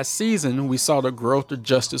 Last season, we saw the growth of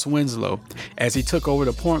Justice Winslow as he took over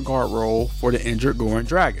the point guard role for the injured Goran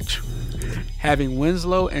Dragic. Having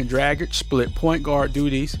Winslow and Dragic split point guard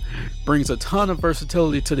duties brings a ton of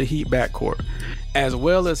versatility to the Heat backcourt, as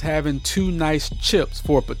well as having 2 nice chips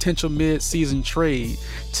for a potential mid-season trade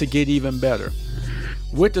to get even better.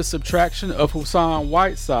 With the subtraction of Hassan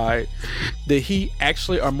Whiteside, the Heat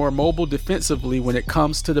actually are more mobile defensively when it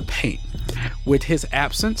comes to the paint. With his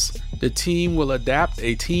absence, the team will adapt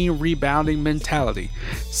a team rebounding mentality,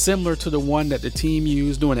 similar to the one that the team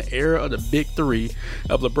used during the era of the Big Three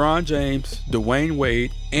of LeBron James, Dwayne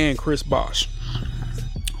Wade, and Chris Bosh.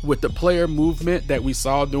 With the player movement that we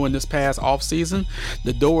saw during this past offseason,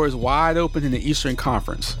 the door is wide open in the Eastern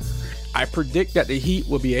Conference. I predict that the Heat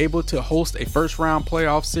will be able to host a first-round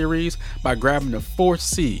playoff series by grabbing the 4th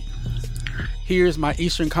seed. Here's my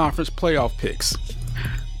Eastern Conference playoff picks.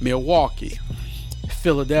 Milwaukee,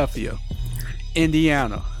 Philadelphia,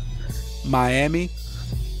 Indiana, Miami,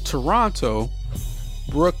 Toronto,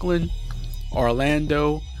 Brooklyn,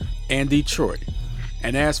 Orlando, and Detroit.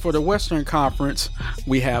 And as for the Western Conference,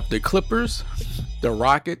 we have the Clippers, the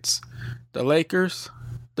Rockets, the Lakers,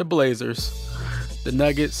 the Blazers, the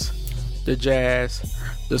Nuggets, the Jazz,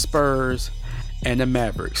 the Spurs, and the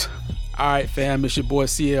Mavericks. All right, fam, it's your boy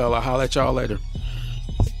CL. I'll holler at y'all later.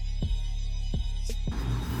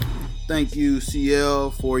 Thank you,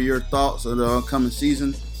 CL, for your thoughts on the upcoming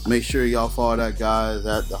season. Make sure y'all follow that guy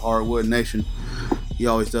at the Hardwood Nation. He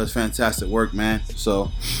always does fantastic work, man.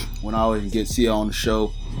 So when I always get CL on the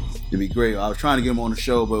show, it'd be great. I was trying to get him on the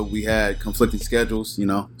show, but we had conflicting schedules,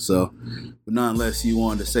 So, but nonetheless, he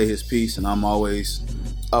wanted to say his piece, and I'm always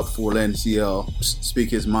up for letting CL speak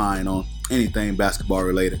his mind on anything basketball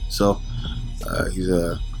related. So he's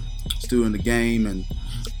a student of the game and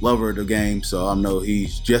lover of the game, so I know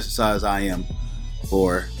he's just as excited as I am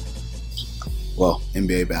for,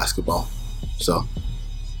 NBA basketball. So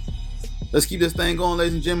let's keep this thing going,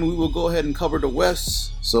 ladies and gentlemen. We will go ahead and cover the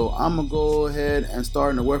West. So I'm going to go ahead and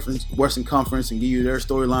start in the Western Conference and give you their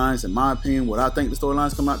storylines. In my opinion, what I think the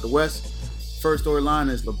storylines come out the West. First storyline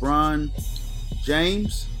is LeBron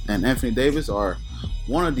James and Anthony Davis are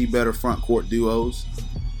one of the better front court duos,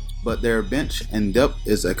 but their bench and depth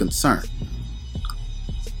is a concern.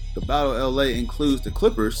 The Battle of LA includes the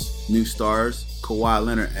Clippers' new stars, Kawhi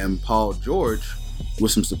Leonard and Paul George,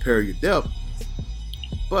 with some superior depth,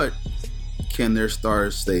 but can their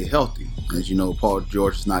stars stay healthy? As you know, Paul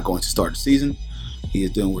George is not going to start the season. He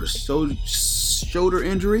is dealing with a shoulder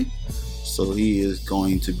injury, so he is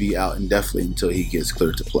going to be out indefinitely until he gets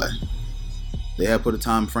cleared to play. They have put a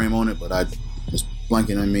time frame on it, but it's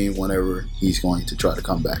blanking on me whenever he's going to try to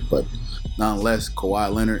come back. But nonetheless,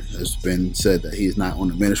 Kawhi Leonard has been said that he is not on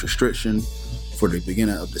the minutes restriction for the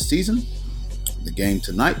beginning of the season. The game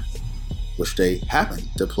tonight, which they happen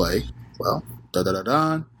to play, the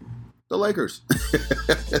Lakers.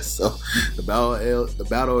 So the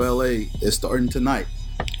Battle of LA is starting tonight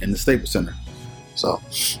in the Staples Center. So,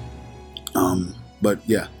 but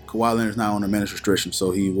yeah, Kawhi Leonard's not on the minutes restriction,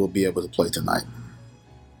 so he will be able to play tonight.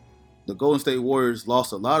 The Golden State Warriors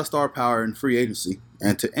lost a lot of star power in free agency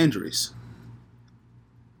and to injuries.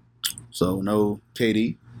 So no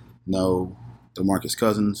KD, no DeMarcus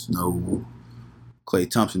Cousins, no Klay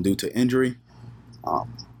Thompson due to injury.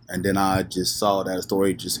 And then I just saw that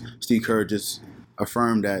story. Steve Kerr just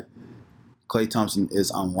affirmed that Klay Thompson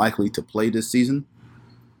is unlikely to play this season.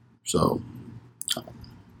 So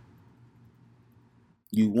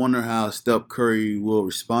you wonder how Steph Curry will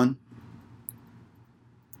respond,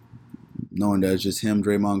 knowing that it's just him,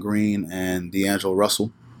 Draymond Green, and D'Angelo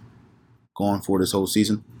Russell going for this whole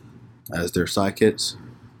season as their sidekicks.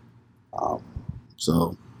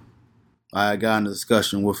 So I got in a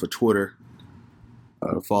discussion with a Twitter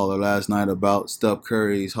follower last night about Steph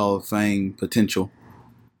Curry's Hall of Fame potential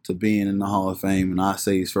to being in the Hall of Fame, and I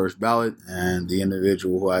say he's first ballot, and the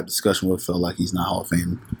individual who I had a discussion with felt like he's not Hall of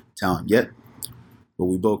Fame talent yet. But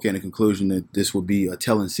we both came to the conclusion that this would be a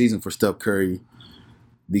telling season for Steph Curry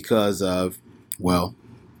because of,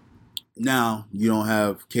 now you don't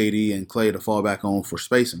have KD and Klay to fall back on for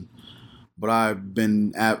spacing. But I've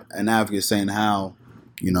been an advocate saying how,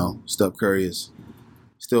 Steph Curry is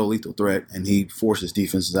still a lethal threat, and he forces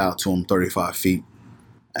defenses out to him 35 feet.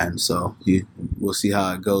 And so we'll see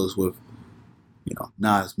how it goes with,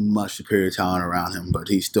 not as much superior talent around him, but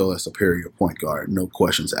he's still a superior point guard, no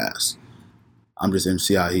questions asked. I'm just in to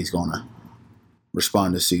see how he's going to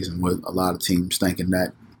respond this season with a lot of teams thinking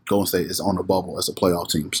that Golden State is on the bubble as a playoff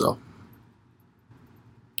team. So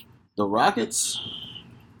the Rockets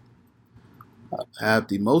have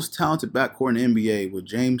the most talented backcourt in the NBA with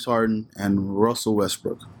James Harden and Russell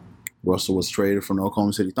Westbrook. Russell was traded from the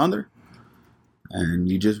Oklahoma City Thunder. And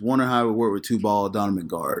you just wonder how it would work with two ball dominant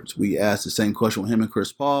guards. We asked the same question with him and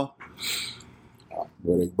Chris Paul,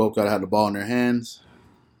 where they both got to have the ball in their hands.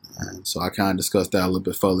 And so I kind of discussed that a little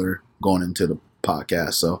bit further going into the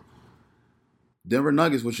podcast. So Denver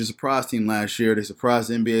Nuggets, which is a surprise team last year. They surprised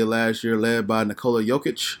the NBA last year, led by Nikola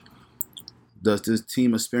Jokic. Does this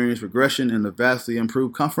team experience regression in the vastly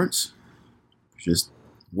improved conference? Just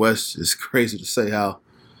West is crazy to say how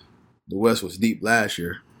the West was deep last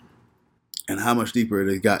year and how much deeper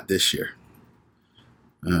it got this year.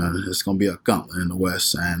 It's going to be a gauntlet in the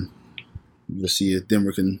West, and you'll see if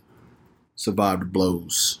Denver can survive the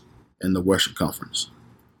blows in the Western Conference.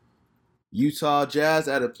 Utah Jazz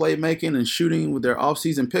added playmaking and shooting with their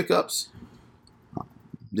offseason pickups.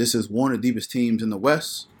 This is one of the deepest teams in the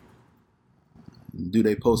West. Do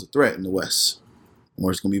they pose a threat in the West?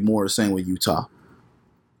 Or it's going to be more the same with Utah?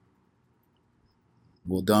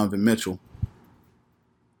 Will Donovan Mitchell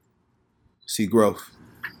see growth?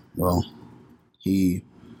 Well, he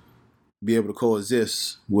be able to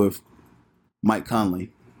coexist with Mike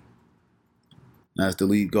Conley as the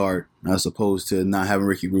lead guard, as opposed to not having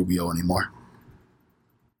Ricky Rubio anymore.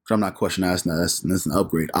 So I'm not questioning that. That's an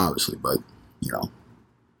upgrade, obviously, but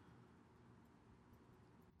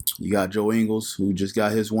you got Joe Ingles, who just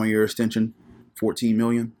got his 1-year extension, $14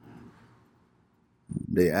 million.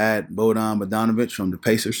 They add Bojan Bogdanovic from the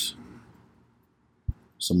Pacers.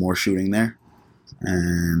 Some more shooting there.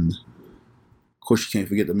 And, of course, you can't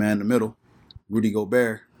forget the man in the middle, Rudy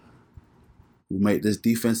Gobert, who made this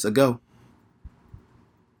defense a go.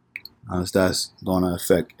 That's going to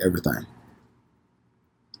affect everything.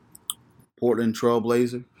 Portland Trail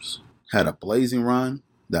Blazers had a blazing run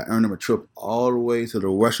that earned them a trip all the way to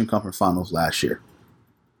the Western Conference Finals last year,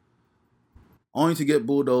 only to get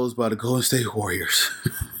bulldozed by the Golden State Warriors.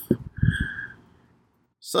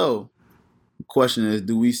 So, the question is,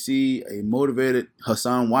 do we see a motivated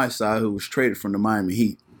Hassan Whiteside, who was traded from the Miami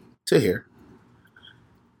Heat to here,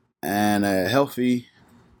 and a healthy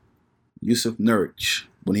Yusuf Nurkic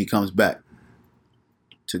when he comes back,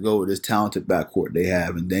 to go with this talented backcourt they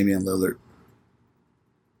have in Damian Lillard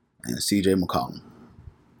and CJ McCollum?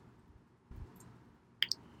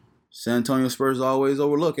 San Antonio Spurs always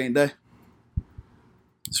overlook, ain't they?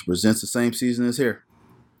 This presents the same season as here.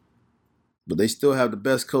 But they still have the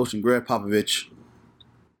best coach in Greg Popovich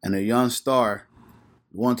and a young star,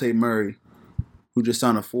 Dejounte Murray, who just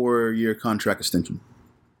signed a 4-year contract extension.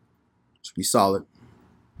 Should be solid,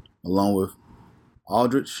 along with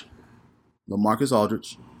Aldridge, LaMarcus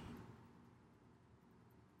Aldridge,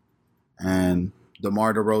 and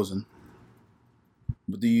DeMar DeRozan.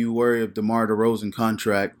 But do you worry if DeMar DeRozan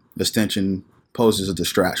contract extension poses a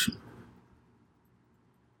distraction?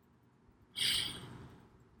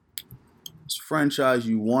 It's a franchise,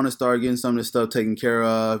 you want to start getting some of this stuff taken care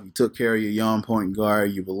of. You took care of your young point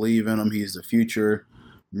guard. You believe in him. He's the future.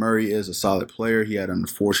 Murray is a solid player. He had an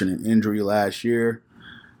unfortunate injury last year.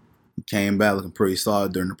 He came back looking pretty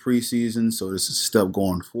solid during the preseason. So this is a step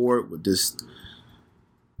going forward with this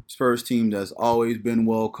Spurs team that's always been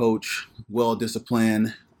well coached, well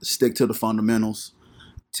disciplined, stick to the fundamentals.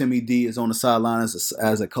 Timmy D is on the sideline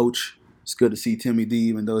as a coach. It's good to see Timmy D,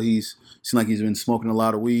 even though seems like he's been smoking a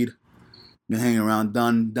lot of weed, been hanging around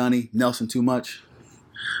Dunny Nelson too much.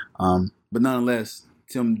 But nonetheless,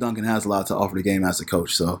 Tim Duncan has a lot to offer the game as a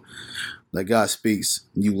coach. So that guy speaks,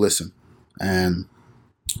 you listen. And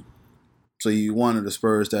so you one of the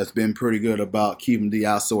Spurs that's been pretty good about keeping the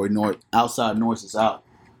outside noises out,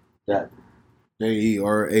 that they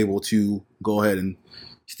are able to go ahead and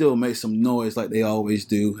still make some noise like they always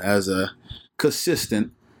do as a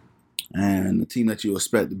consistent and a team that you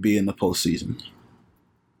expect to be in the postseason.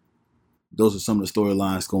 Those are some of the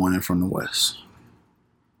storylines going in from the West.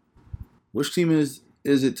 Which team is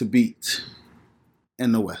it to beat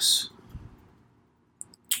in the West?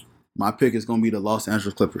 My pick is going to be the Los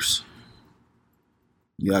Angeles Clippers.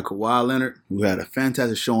 You got Kawhi Leonard, who had a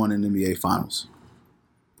fantastic showing in the NBA Finals.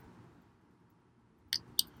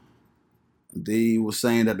 They were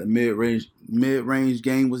saying that the mid-range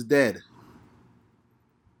game was dead.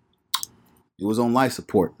 It was on life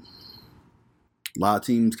support. A lot of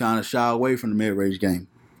teams kind of shy away from the mid-range game.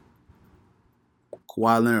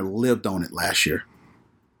 Kawhi Leonard lived on it last year.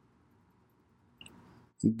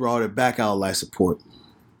 He brought it back out of life support.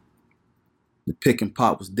 The pick and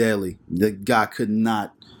pop was deadly. The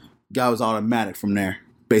guy was automatic from there,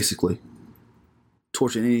 basically.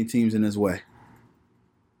 Torching any teams in his way.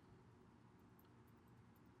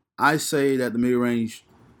 I say that the mid-range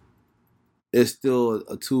is still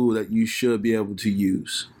a tool that you should be able to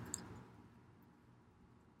use.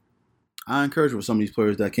 I encourage with some of these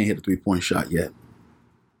players that can't hit the three-point shot yet.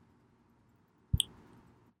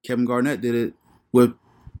 Kevin Garnett did it with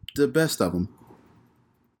the best of them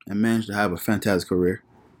and managed to have a fantastic career.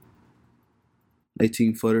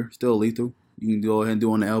 18-footer, still lethal. You can go ahead and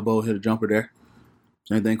do on the elbow, hit a jumper there.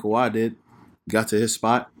 Same thing Kawhi did. got to his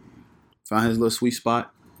spot, found his little sweet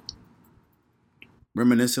spot.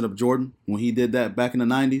 Reminiscent of Jordan when he did that back in the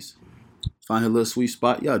 90s. Find his little sweet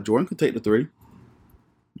spot. Yeah, Jordan could take the three.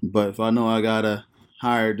 But if I know I got a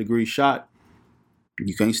higher degree shot,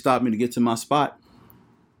 you can't stop me to get to my spot.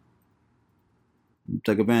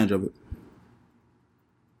 Take advantage of it.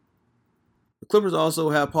 The Clippers also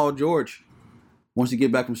have Paul George once he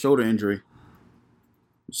get back from shoulder injury.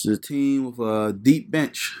 It's a team with a deep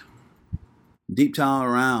bench, deep talent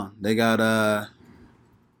around. They got the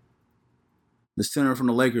center from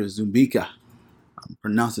the Lakers, Zubika. I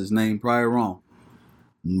pronounced his name probably wrong.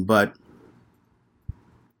 But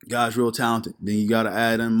guy's real talented. Then you got to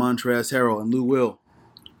add in Montrezl Harrell and Lou Will.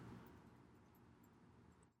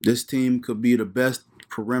 This team could be the best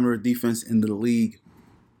perimeter defense in the league.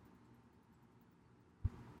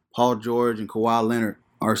 Paul George and Kawhi Leonard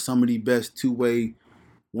are some of the best two-way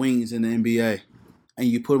wings in the NBA. And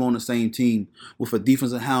you put them on the same team with a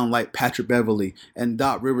defensive hound like Patrick Beverley and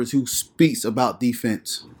Doc Rivers, who speaks about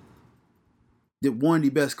defense. Did one of the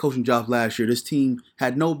best coaching jobs last year. This team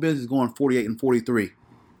had no business going 48-43.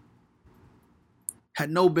 Had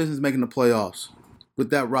no business making the playoffs with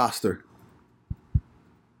that roster.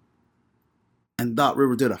 And Doc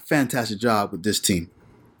Rivers did a fantastic job with this team.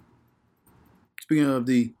 Speaking of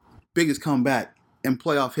the biggest comeback in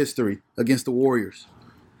playoff history against the Warriors.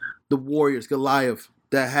 The Warriors, Goliath,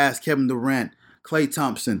 that has Kevin Durant, Klay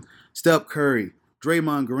Thompson, Steph Curry,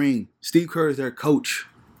 Draymond Green, Steve Kerr is their coach,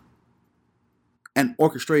 and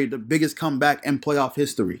orchestrated the biggest comeback in playoff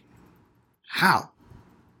history. How?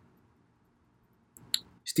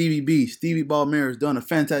 Stevie Ballmer has done a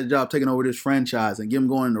fantastic job taking over this franchise and getting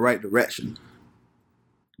them going in the right direction.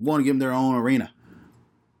 We want to give them their own arena.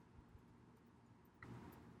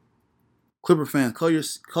 Clipper fans,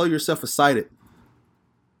 call yourself excited.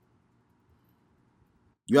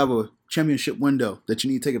 You have a championship window that you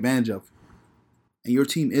need to take advantage of. And your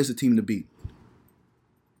team is the team to beat.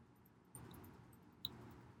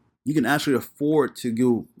 You can actually afford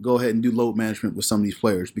to go ahead and do load management with some of these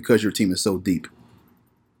players because your team is so deep.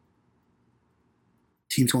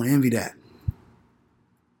 Team's going to envy that.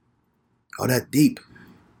 Oh, that deep.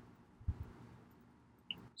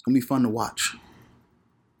 It's going to be fun to watch.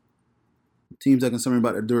 Teams that concerned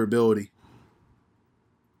about their durability.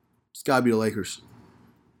 It's got to be the Lakers.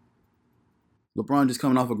 LeBron just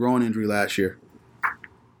coming off a groin injury last year.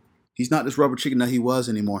 He's not this rubber chicken that he was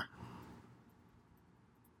anymore.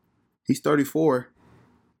 He's 34,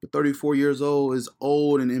 but 34 years old is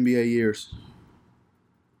old in NBA years.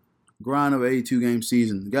 Grind of an 82-game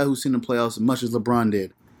season. The guy who's seen the playoffs as much as LeBron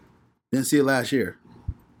did. Didn't see it last year.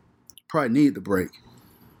 Probably needed the break.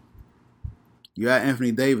 You got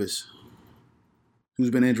Anthony Davis, who's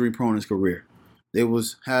been injury prone in his career. They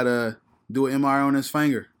had to do an MRI on his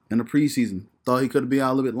finger in the preseason. Thought he could be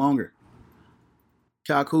out a little bit longer.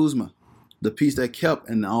 Kyle Kuzma, the piece that kept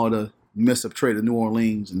in all the mess up trade to New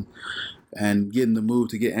Orleans and getting the move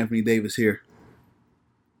to get Anthony Davis here.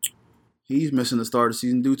 He's missing the start of the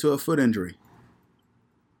season due to a foot injury.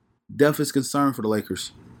 Depth is concern for the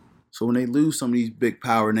Lakers. So when they lose some of these big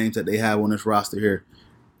power names that they have on this roster here,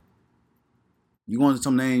 you go into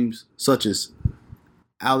some names such as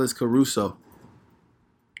Alex Caruso,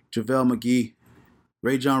 JaVale McGee,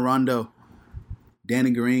 Rajon Rondo,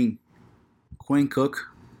 Danny Green, Quinn Cook,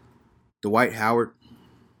 Dwight Howard.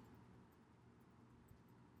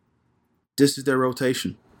 This is their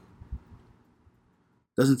rotation.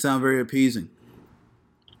 Doesn't sound very appeasing.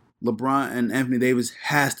 LeBron and Anthony Davis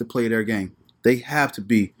has to play their game. They have to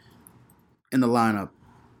be in the lineup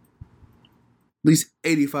at least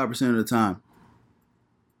 85% of the time.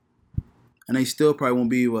 And they still probably won't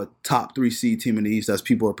be a top 3 seed team in the East as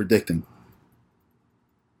people are predicting.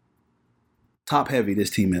 Top heavy this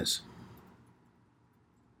team is.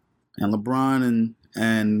 And LeBron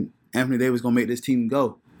and Anthony Davis going to make this team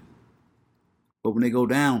go. But when they go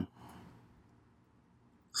down,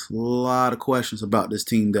 there's a lot of questions about this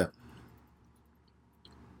team depth.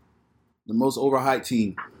 The most overhyped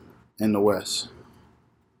team in the West.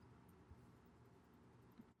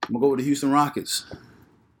 I'm going to go with the Houston Rockets.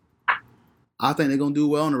 I think they're going to do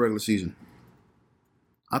well in the regular season.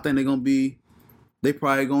 I think they're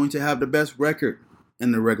probably going to have the best record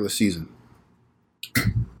in the regular season.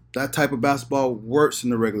 That type of basketball works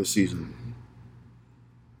in the regular season.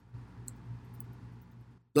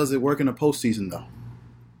 Does it work in the postseason, though?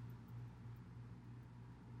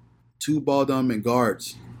 2 ball-dominant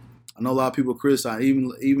guards. I know a lot of people criticize.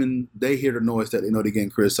 Even they hear the noise that they know they're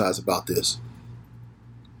getting criticized about this.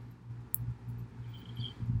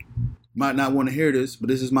 Might not want to hear this, but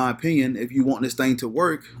this is my opinion. If you want this thing to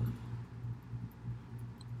work,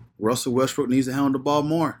 Russell Westbrook needs to handle the ball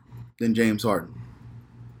more than James Harden.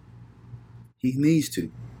 He needs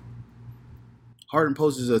to. Harden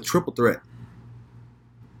poses a triple threat.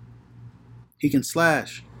 He can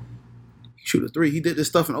slash. He shoot a three. He did this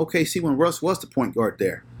stuff in OKC when Russ was the point guard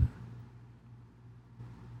there.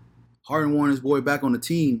 Harden wanted his boy back on the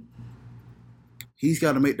team. He's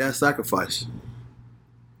got to make that sacrifice.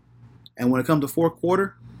 And when it comes to fourth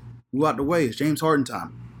quarter, move out the way. It's James Harden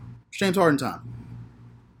time. It's James Harden time.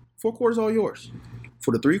 Fourth quarter's all yours.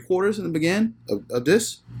 For the 3 quarters in the beginning of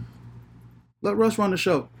this, let Russ run the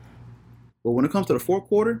show. But when it comes to the fourth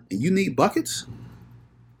quarter and you need buckets,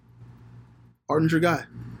 Harden's your guy.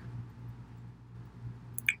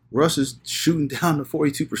 Russ is shooting down to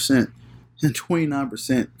 42% and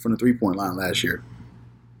 29% from the three-point line last year.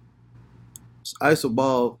 This iso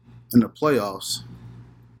ball in the playoffs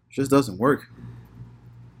just doesn't work.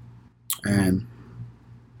 And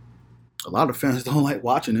a lot of fans don't like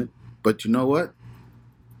watching it. But you know what?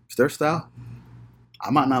 It's their style. I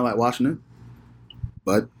might not like watching it.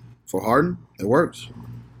 But for Harden, it works.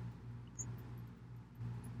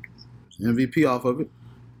 There's MVP off of it.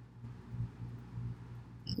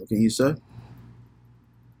 What can you say?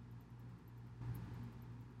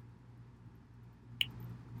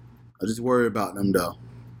 I just worry about them, though.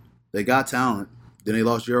 They got talent. Then they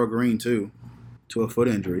lost Gerald Green, too, to a foot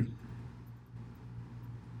injury.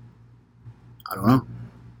 I don't know.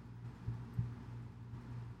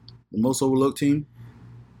 The most overlooked team?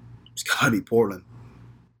 It's got to be Portland.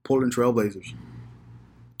 Portland Trailblazers.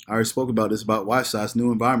 I already spoke about this, about Whiteside's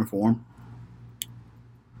new environment for him.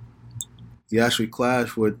 He actually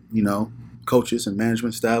clashed with, coaches and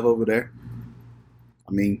management staff over there.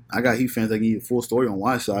 I mean, I got Heat fans that can give you the full story on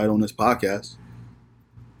Whiteside on this podcast.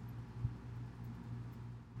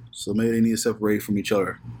 So maybe they need to separate from each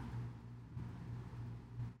other.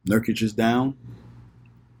 Nurkic is down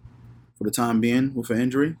for the time being with an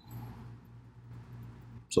injury.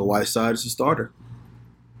 So Whiteside is the starter.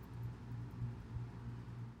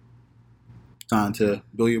 Time to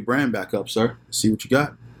build your brand back up, sir. See what you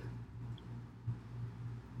got.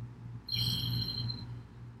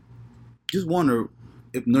 Just wonder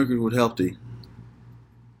if Nurkic was healthy.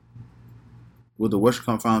 Would the Western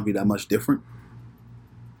Conference Finals be that much different?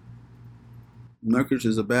 Nurkic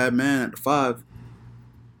is a bad man at the 5.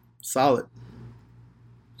 Solid.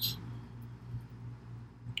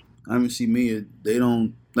 I even see me. They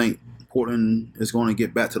don't think Portland is going to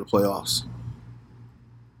get back to the playoffs.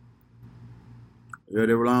 They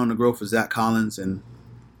rely on the growth of Zach Collins and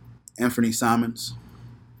Anthony Simons.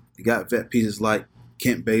 You got vet pieces like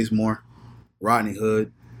Kent Bazemore, Rodney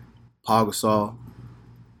Hood, Paul Gasol.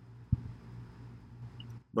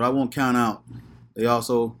 But I won't count out. They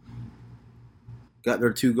also got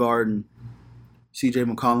their 2 guard and C.J.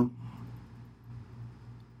 McCollum.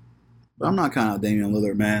 But I'm not counting out Damian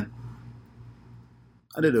Lillard, man.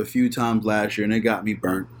 I did it a few times last year and it got me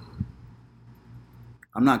burnt.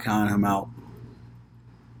 I'm not counting him out.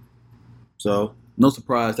 So, no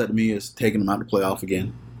surprise that to me is taking him out to playoff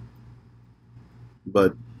again.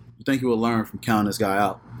 But you think he will learn from counting this guy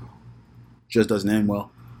out. Just doesn't end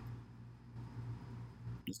well.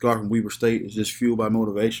 This guy from Weber State is just fueled by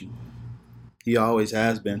motivation. He always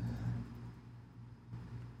has been.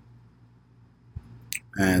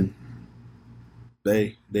 And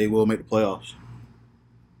they will make the playoffs.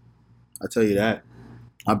 I tell you that.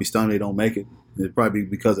 I'd be stunned if they don't make it. It'd probably be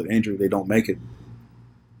because of injury they don't make it.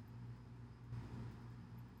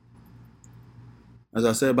 As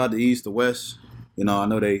I said about the East, the West, I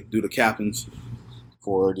know they do the captains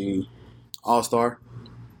for the All-Star.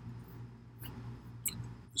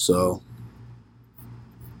 So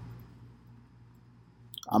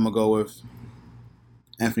I'm going to go with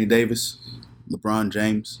Anthony Davis, LeBron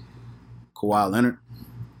James, Kawhi Leonard,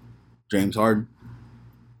 James Harden,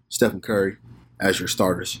 Stephen Curry as your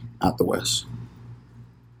starters out the West.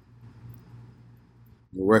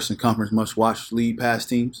 The Western Conference must-watch league pass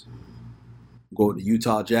teams. Go with the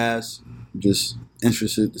Utah Jazz. Just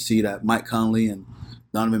interested to see that Mike Conley and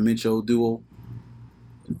Donovan Mitchell duo.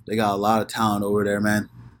 They got a lot of talent over there, man.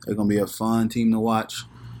 They're going to be a fun team to watch.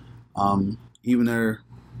 Even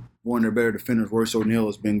one of their better defenders, Royce O'Neal,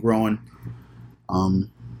 has been growing. You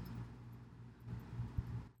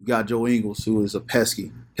got Joe Ingles, who is a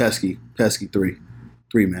pesky three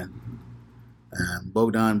man. And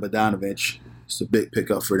Bogdan Bogdanovic is a big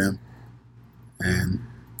pickup for them. And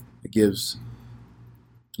it gives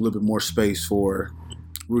a little bit more space for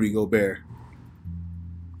Rudy Gobert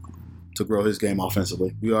to grow his game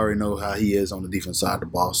offensively. We already know how he is on the defense side of the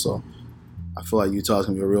ball, so I feel like Utah's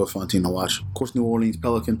going to be a real fun team to watch. Of course, New Orleans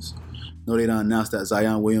Pelicans. They done announced that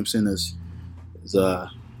Zion Williamson is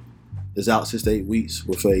is out 6 to 8 weeks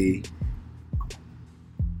with a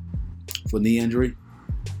knee injury.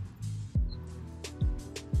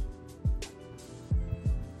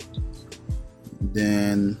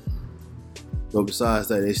 Then, but besides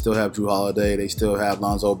that, they still have Drew Holiday. They still have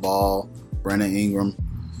Lonzo Ball, Brandon Ingram,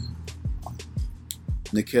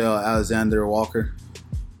 Nickeil Alexander-Walker,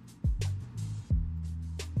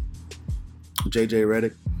 JJ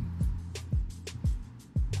Redick.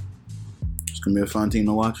 It's going to be a fun team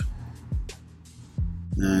to watch.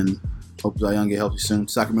 And hope Zion get healthy soon.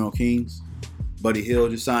 Sacramento Kings. Buddy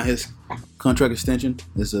Hield just signed his contract extension.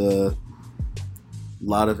 There's a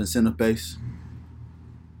lot of incentive base,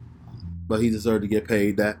 but he deserved to get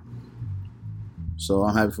paid that. So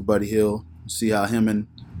I'm happy for Buddy Hield. See how him and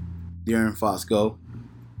De'Aaron Fox go.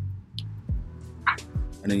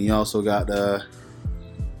 And then you also got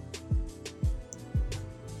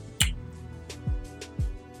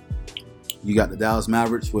you got the Dallas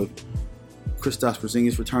Mavericks with Kristaps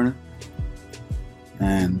Porzingis returning,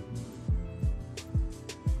 and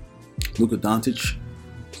Luka Doncic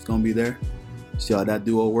is gonna be there. See how that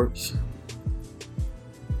duo works.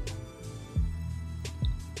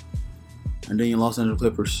 And then your Los Angeles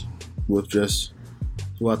Clippers with just,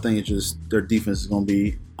 who I think is just, their defense is gonna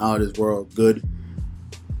be out of this world good.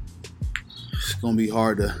 It's gonna be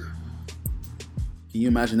hard to. Can you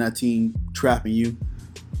imagine that team trapping you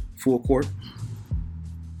full court?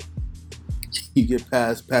 You get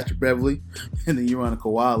past Patrick Beverley, and then you run a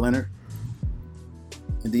Kawhi Leonard,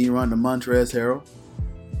 and then you run to Montrezl Harrell,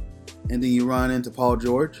 and then you run into Paul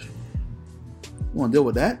George. You want to deal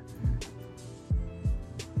with that?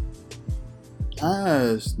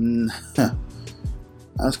 That's going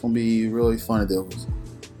to be really fun to deal with.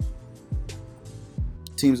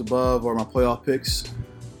 Teams above are my playoff picks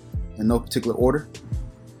in no particular order.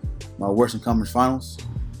 My Western Conference Finals,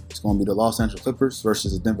 it's going to be the Los Angeles Clippers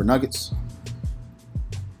versus the Denver Nuggets.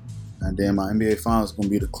 And then my NBA Finals is going to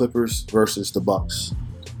be the Clippers versus the Bucks.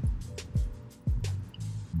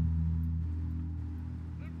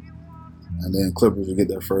 And then Clippers will get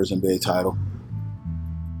their first NBA title.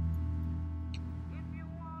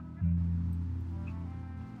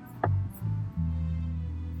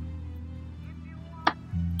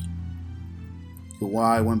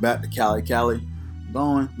 Kawhi went back to Cali.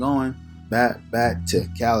 Going back to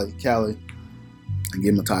Cali, and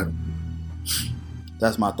give him a title.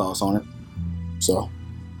 That's my thoughts on it. So,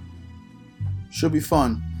 should be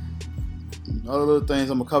fun. Other little things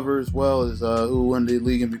I'm going to cover as well is who won the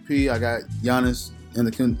league MVP. I got Giannis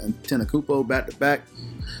Antetokounmpo back-to-back.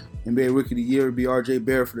 NBA Rookie of the Year would be R.J.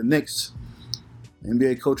 Barrett for the Knicks.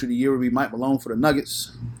 NBA Coach of the Year would be Mike Malone for the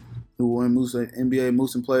Nuggets. Who won NBA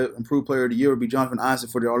Most Improved Player of the Year would be Jonathan Isaac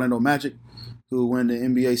for the Orlando Magic. Who won the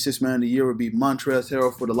NBA Sixth Man of the Year would be Montrezl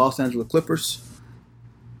Harrell for the Los Angeles Clippers.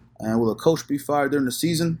 And will a coach be fired during the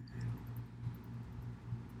season?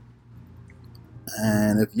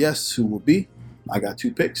 And if yes, who will be? I got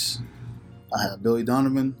 2 picks. I have Billy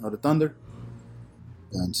Donovan of the Thunder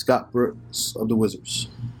and Scott Brooks of the Wizards.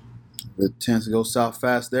 It tends to go south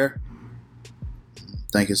fast there.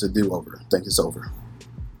 Think it's a do-over. Think it's over.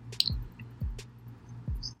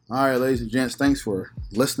 All right, ladies and gents, thanks for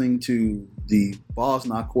listening to the Balls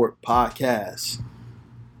Not Court podcast.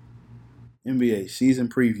 NBA season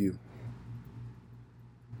preview.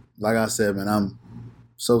 Like I said, man, I'm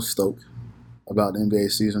so stoked about the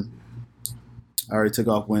NBA season. I already took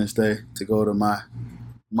off Wednesday to go to my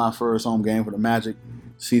first home game for the Magic,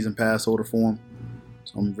 season pass holder for them.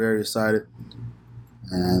 So I'm very excited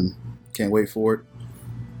and can't wait for it.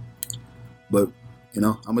 But, I'm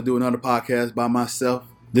going to do another podcast by myself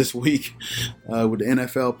this week with the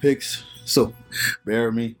NFL picks. So bear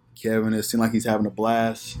with me. Kevin, it seems like he's having a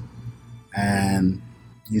blast and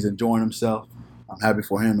he's enjoying himself. I'm happy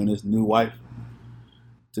for him and his new wife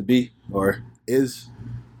to be, or is,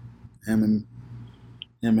 him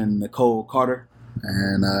and Nicole Carter.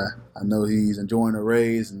 And I know he's enjoying the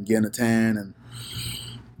rays and getting a tan. And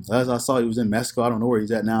as I saw, he was in Mexico. I don't know where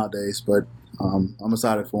he's at nowadays, but I'm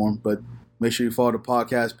excited for him. But make sure you follow the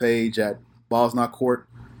podcast page at Balls Not Court.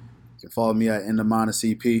 You can follow me at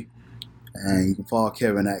CP. And you can follow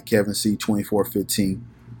Kevin at KevinC2415.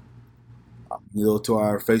 You go to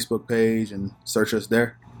our Facebook page and search us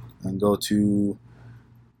there. And go to,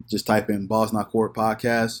 just type in Balls Not Court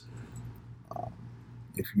podcast.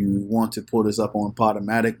 If you want to pull this up on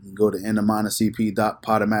Podomatic, you can go to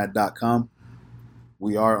CP.podomatic.com.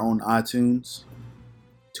 We are on iTunes,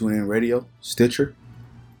 TuneIn Radio, Stitcher,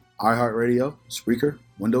 iHeartRadio, Spreaker,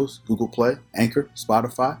 Windows, Google Play, Anchor,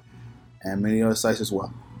 Spotify, and many other sites as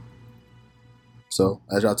well. So,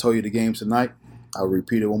 as I told you the game tonight, I'll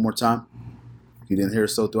repeat it one more time. you didn't hear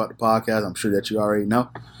so throughout the podcast, I'm sure that you already know.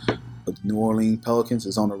 But the New Orleans Pelicans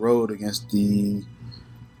is on the road against the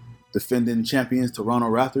defending champions Toronto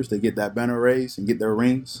Raptors. They get that banner raised and get their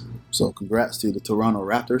rings. So congrats to the Toronto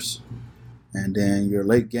Raptors. And then your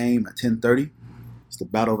late game at 10:30 is the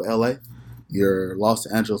Battle of LA. Your Los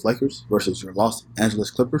Angeles Lakers versus your Los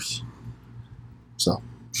Angeles Clippers. So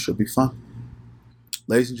should be fun.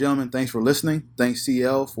 Ladies and gentlemen, thanks for listening. Thanks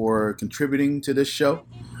CL for contributing to this show.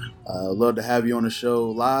 Love to have you on the show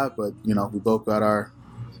live, but we both got our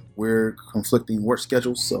weird conflicting work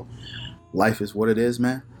schedules, so life is what it is,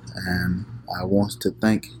 man. And I want to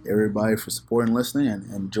thank everybody for supporting and listening,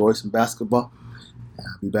 and enjoy some basketball.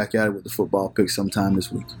 I'll be back at it with the football pick sometime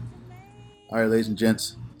this week. All right, ladies and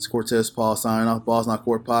gents, it's Cortez Paul signing off. Balls Not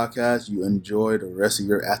Court Podcast. You enjoy the rest of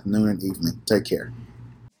your afternoon and evening. Take care.